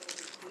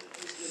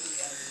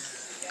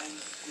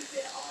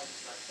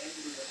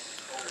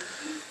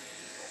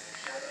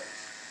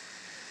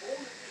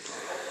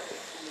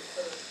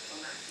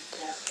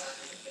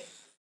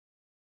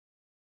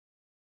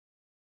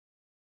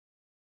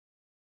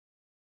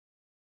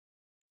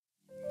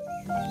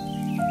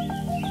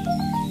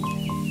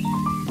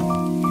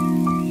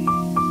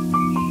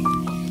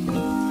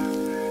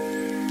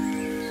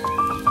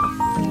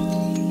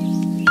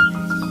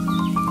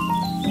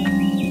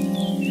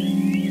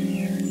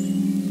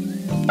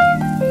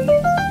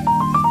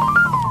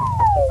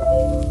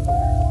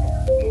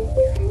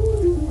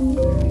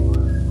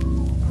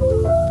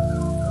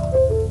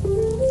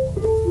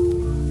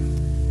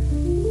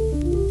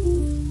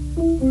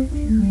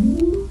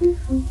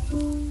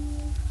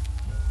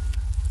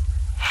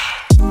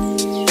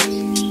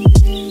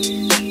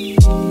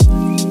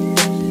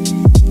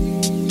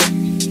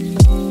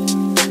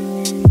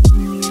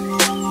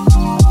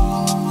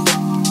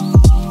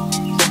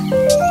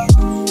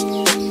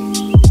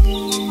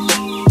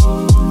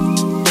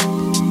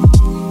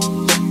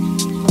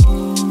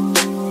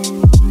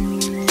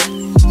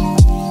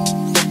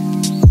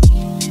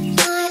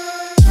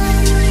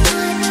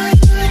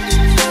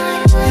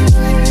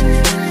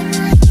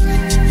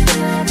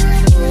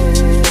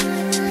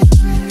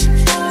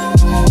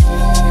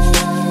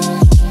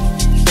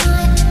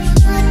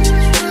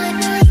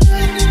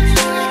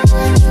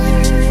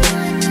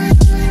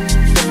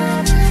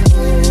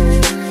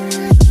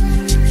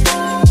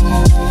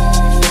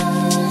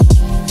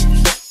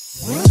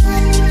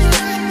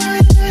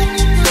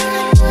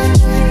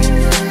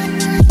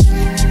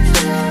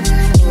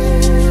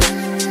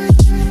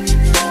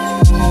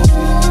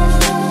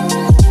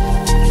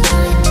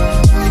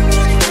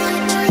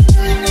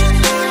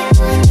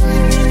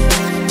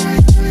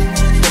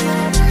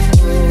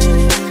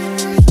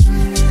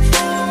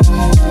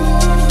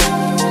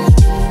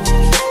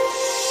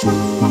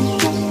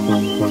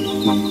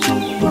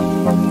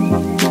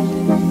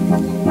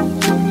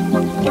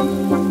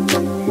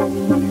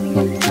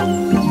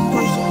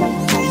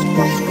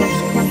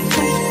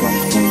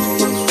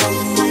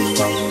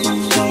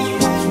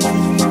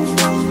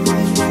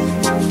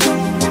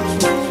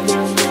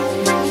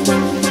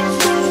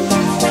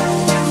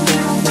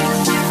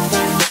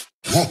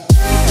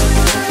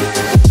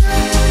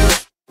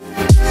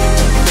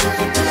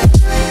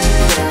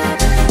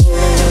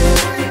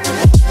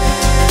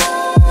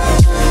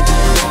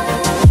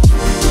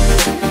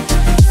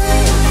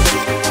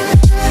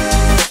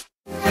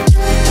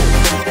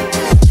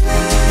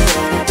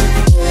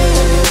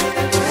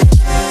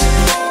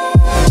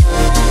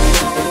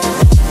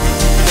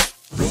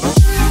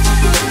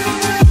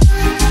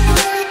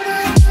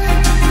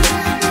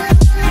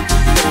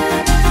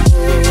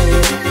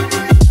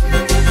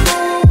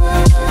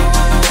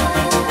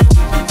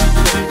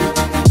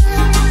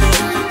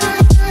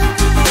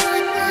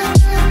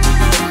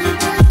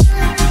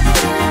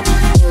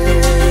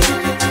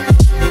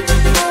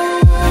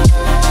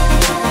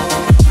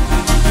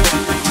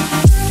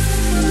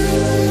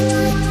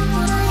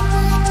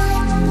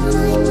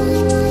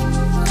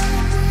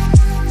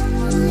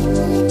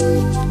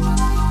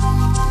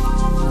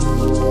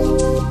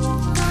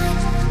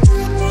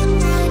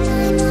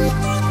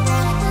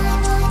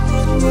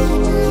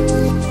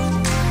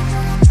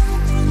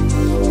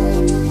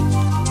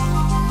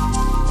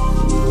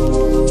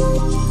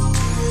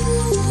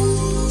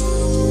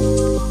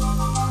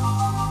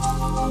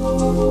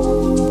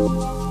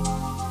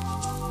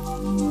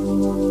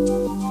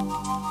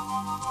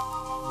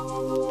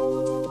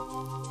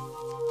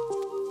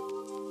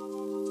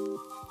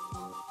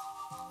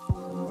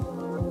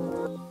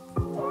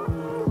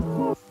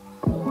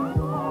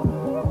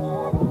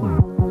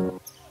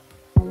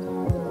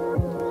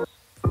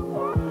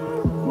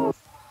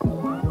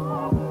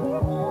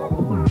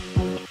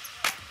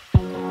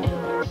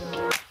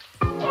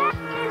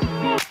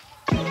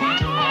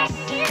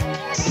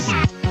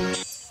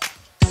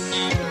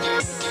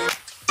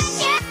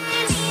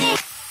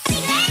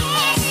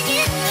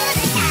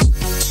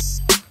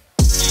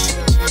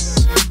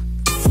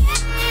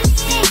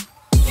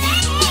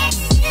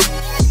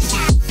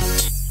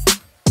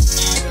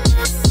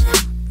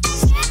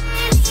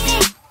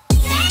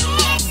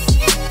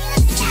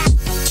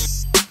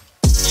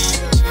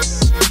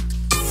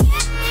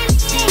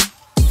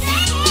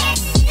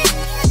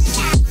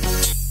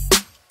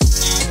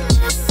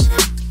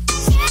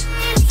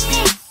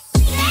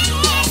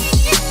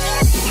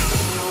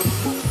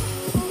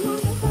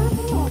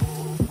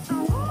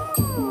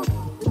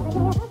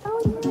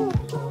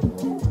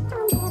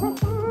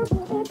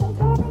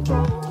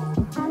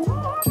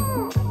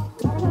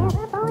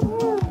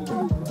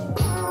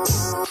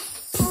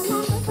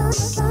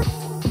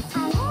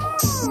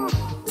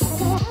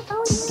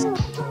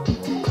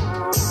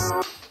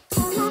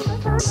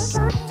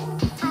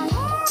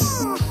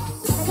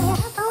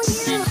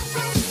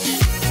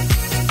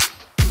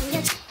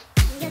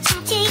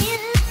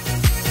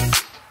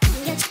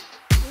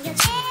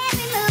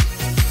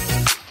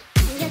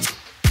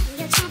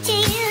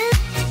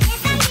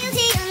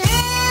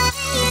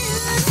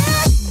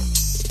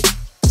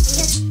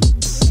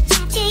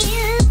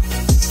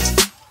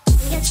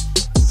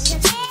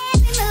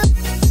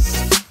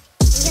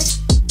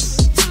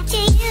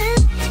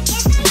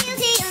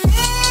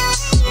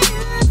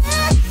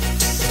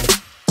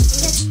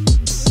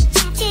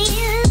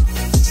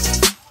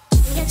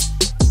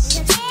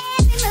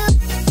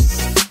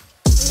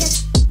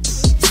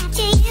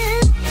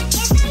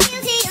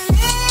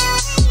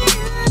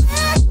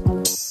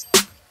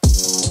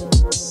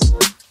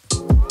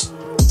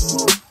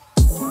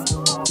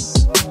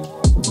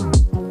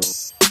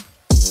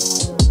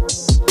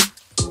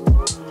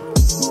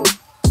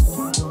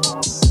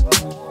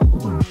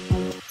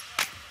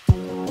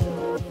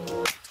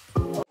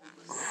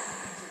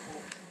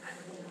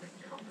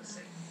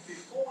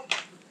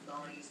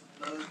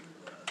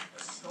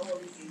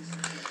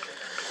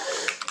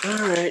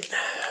 Alright,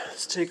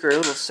 let's take our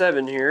little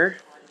 7 here.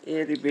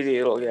 Itty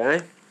bitty little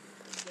guy.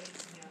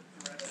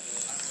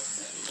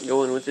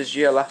 Going with this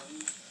yellow.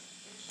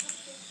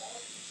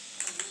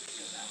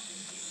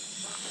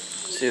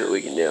 See what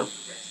we can do.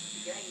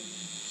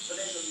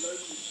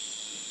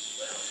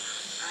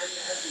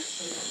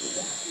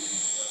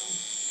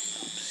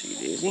 See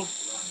Daisy.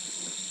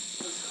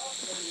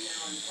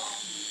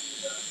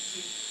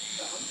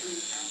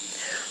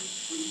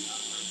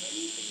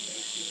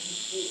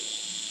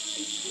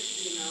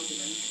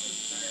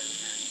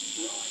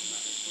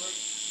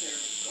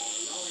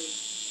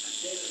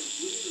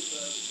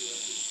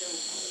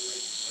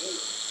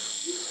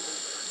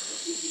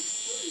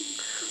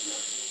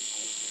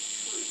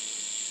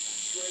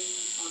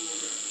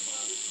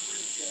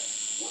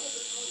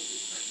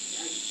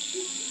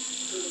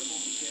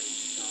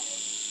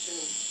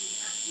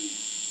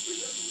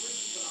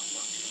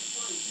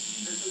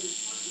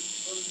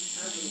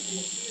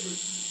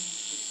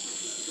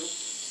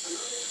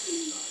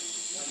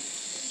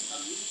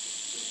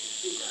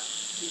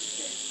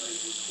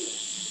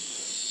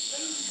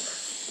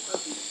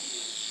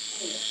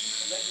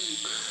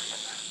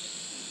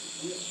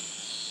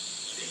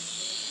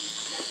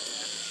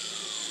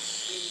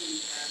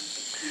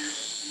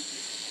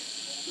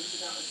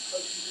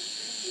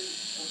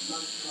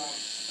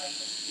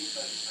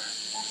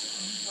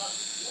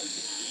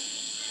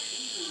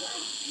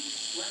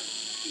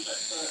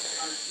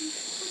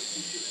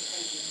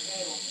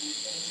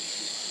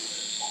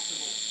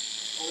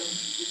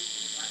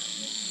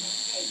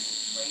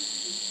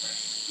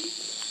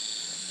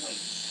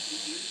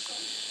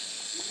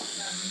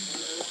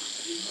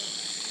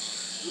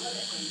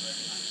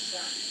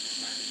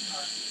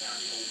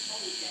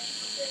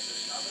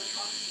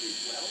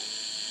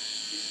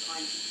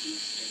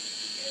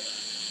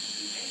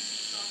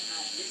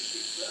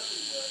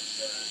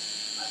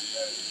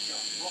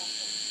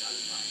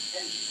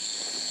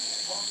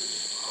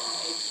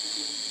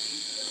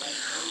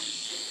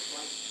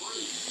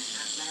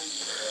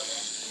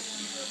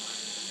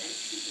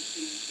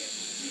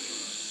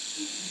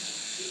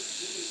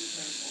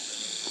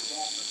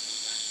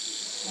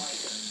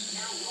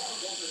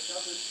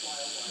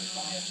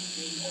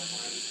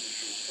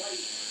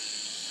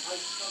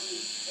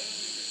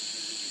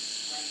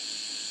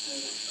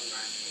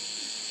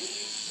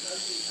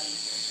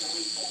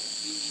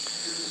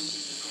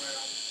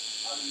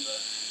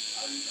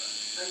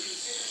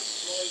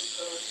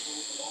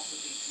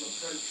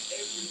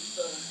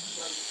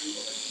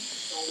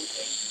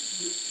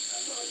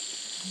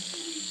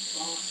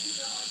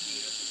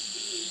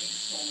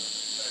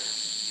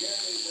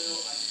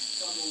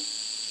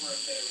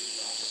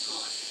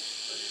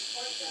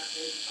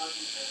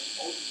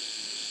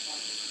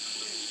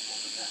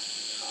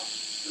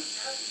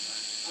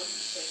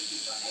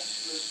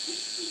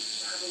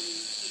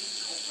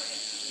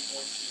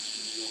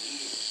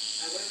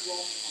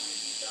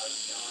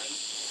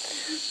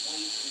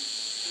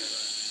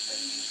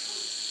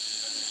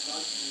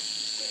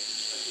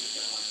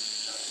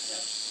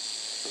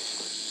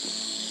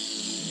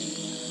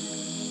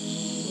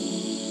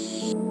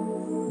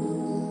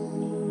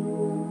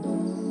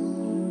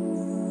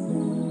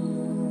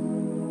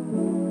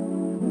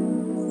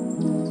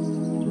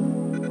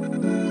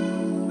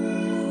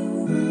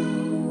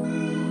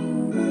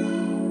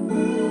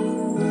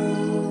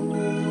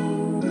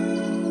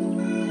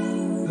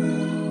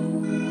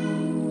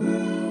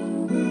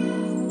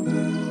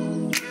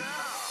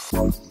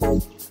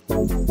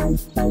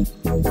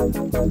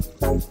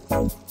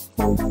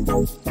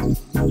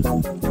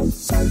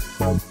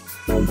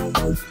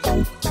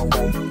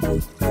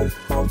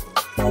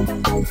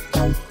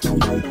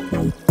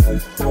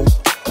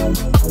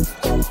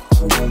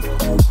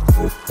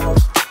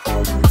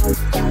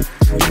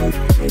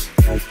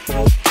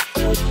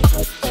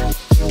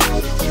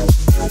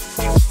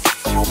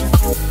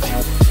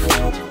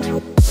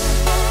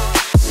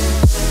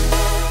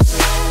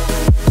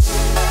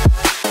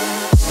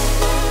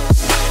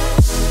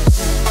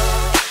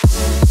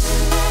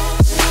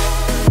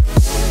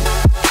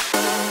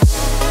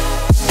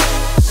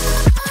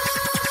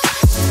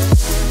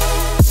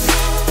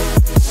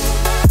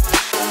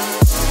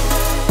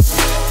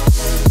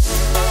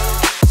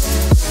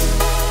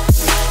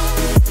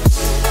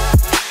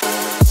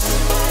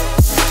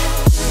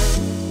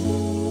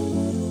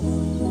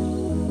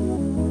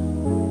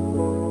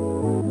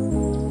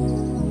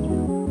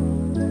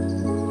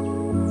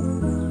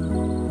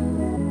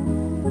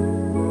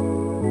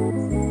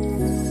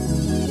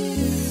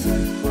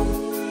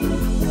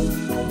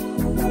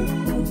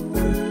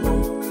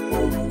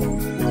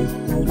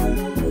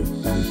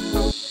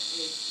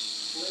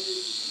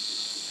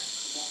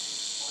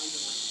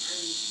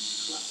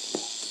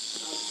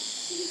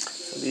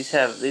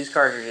 These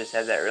cartridges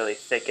have that really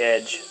thick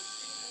edge,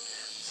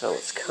 so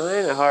it's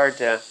kind of hard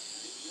to.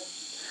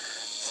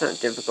 It's not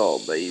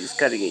difficult, but you just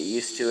got to get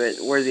used to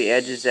it. Where the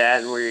edge is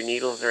at and where your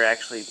needles are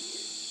actually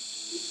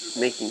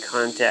making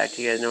contact.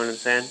 You guys know what I'm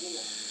saying?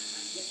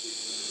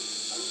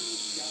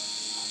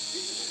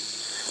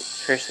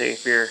 Especially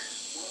if you're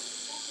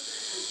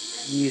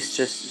used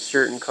to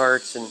certain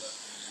carts and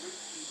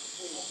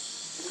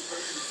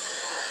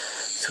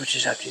switch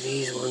it up to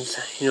these ones.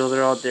 You know,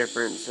 they're all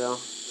different, so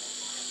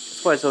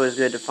that's why it's always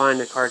good to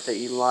find a cart that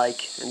you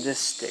like and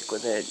just stick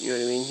with it. You know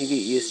what I mean? You get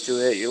used to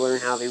it, you learn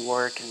how they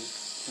work and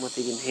what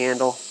they can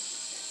handle.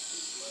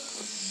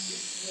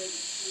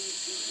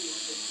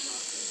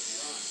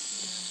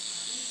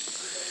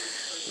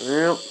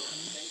 Well,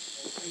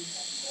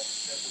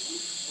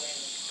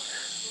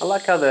 I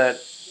like how the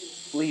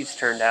leaves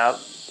turned out.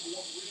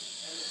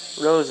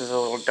 Rose is a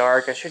little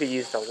dark. I should have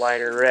used a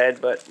lighter red,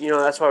 but you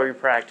know, that's why we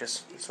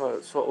practice. That's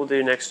what we'll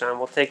do next time.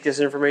 We'll take this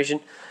information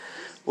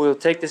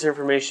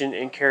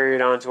and carry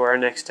it on to our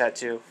next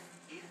tattoo.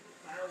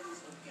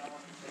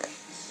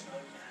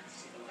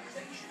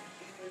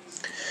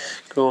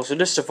 Cool, so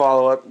just to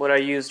follow up, what I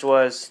used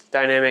was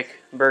Dynamic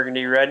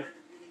Burgundy Red,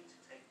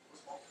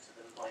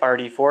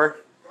 RD4,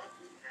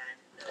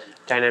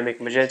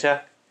 Dynamic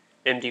Magenta,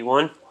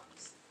 MD1,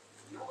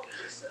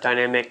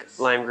 Dynamic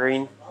Lime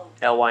Green,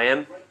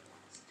 LYM,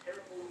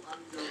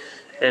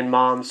 and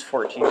Mom's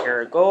 14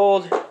 karat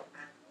gold.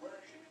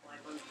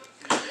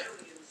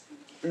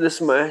 This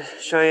is my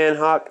Cheyenne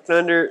Hawk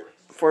Thunder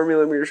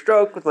 4mm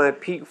stroke with my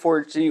Peak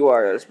 4G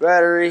wireless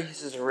battery.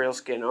 This is a real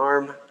skin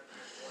arm.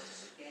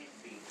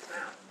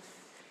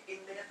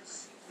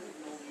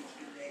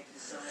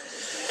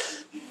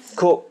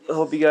 Cool. I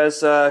hope you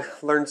guys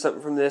learned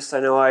something from this. I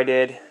know I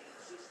did.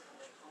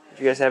 If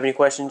you guys have any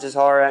questions, just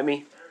holler at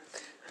me.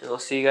 And I'll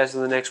see you guys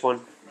in the next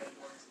one.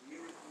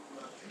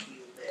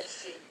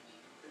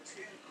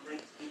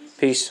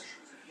 Peace.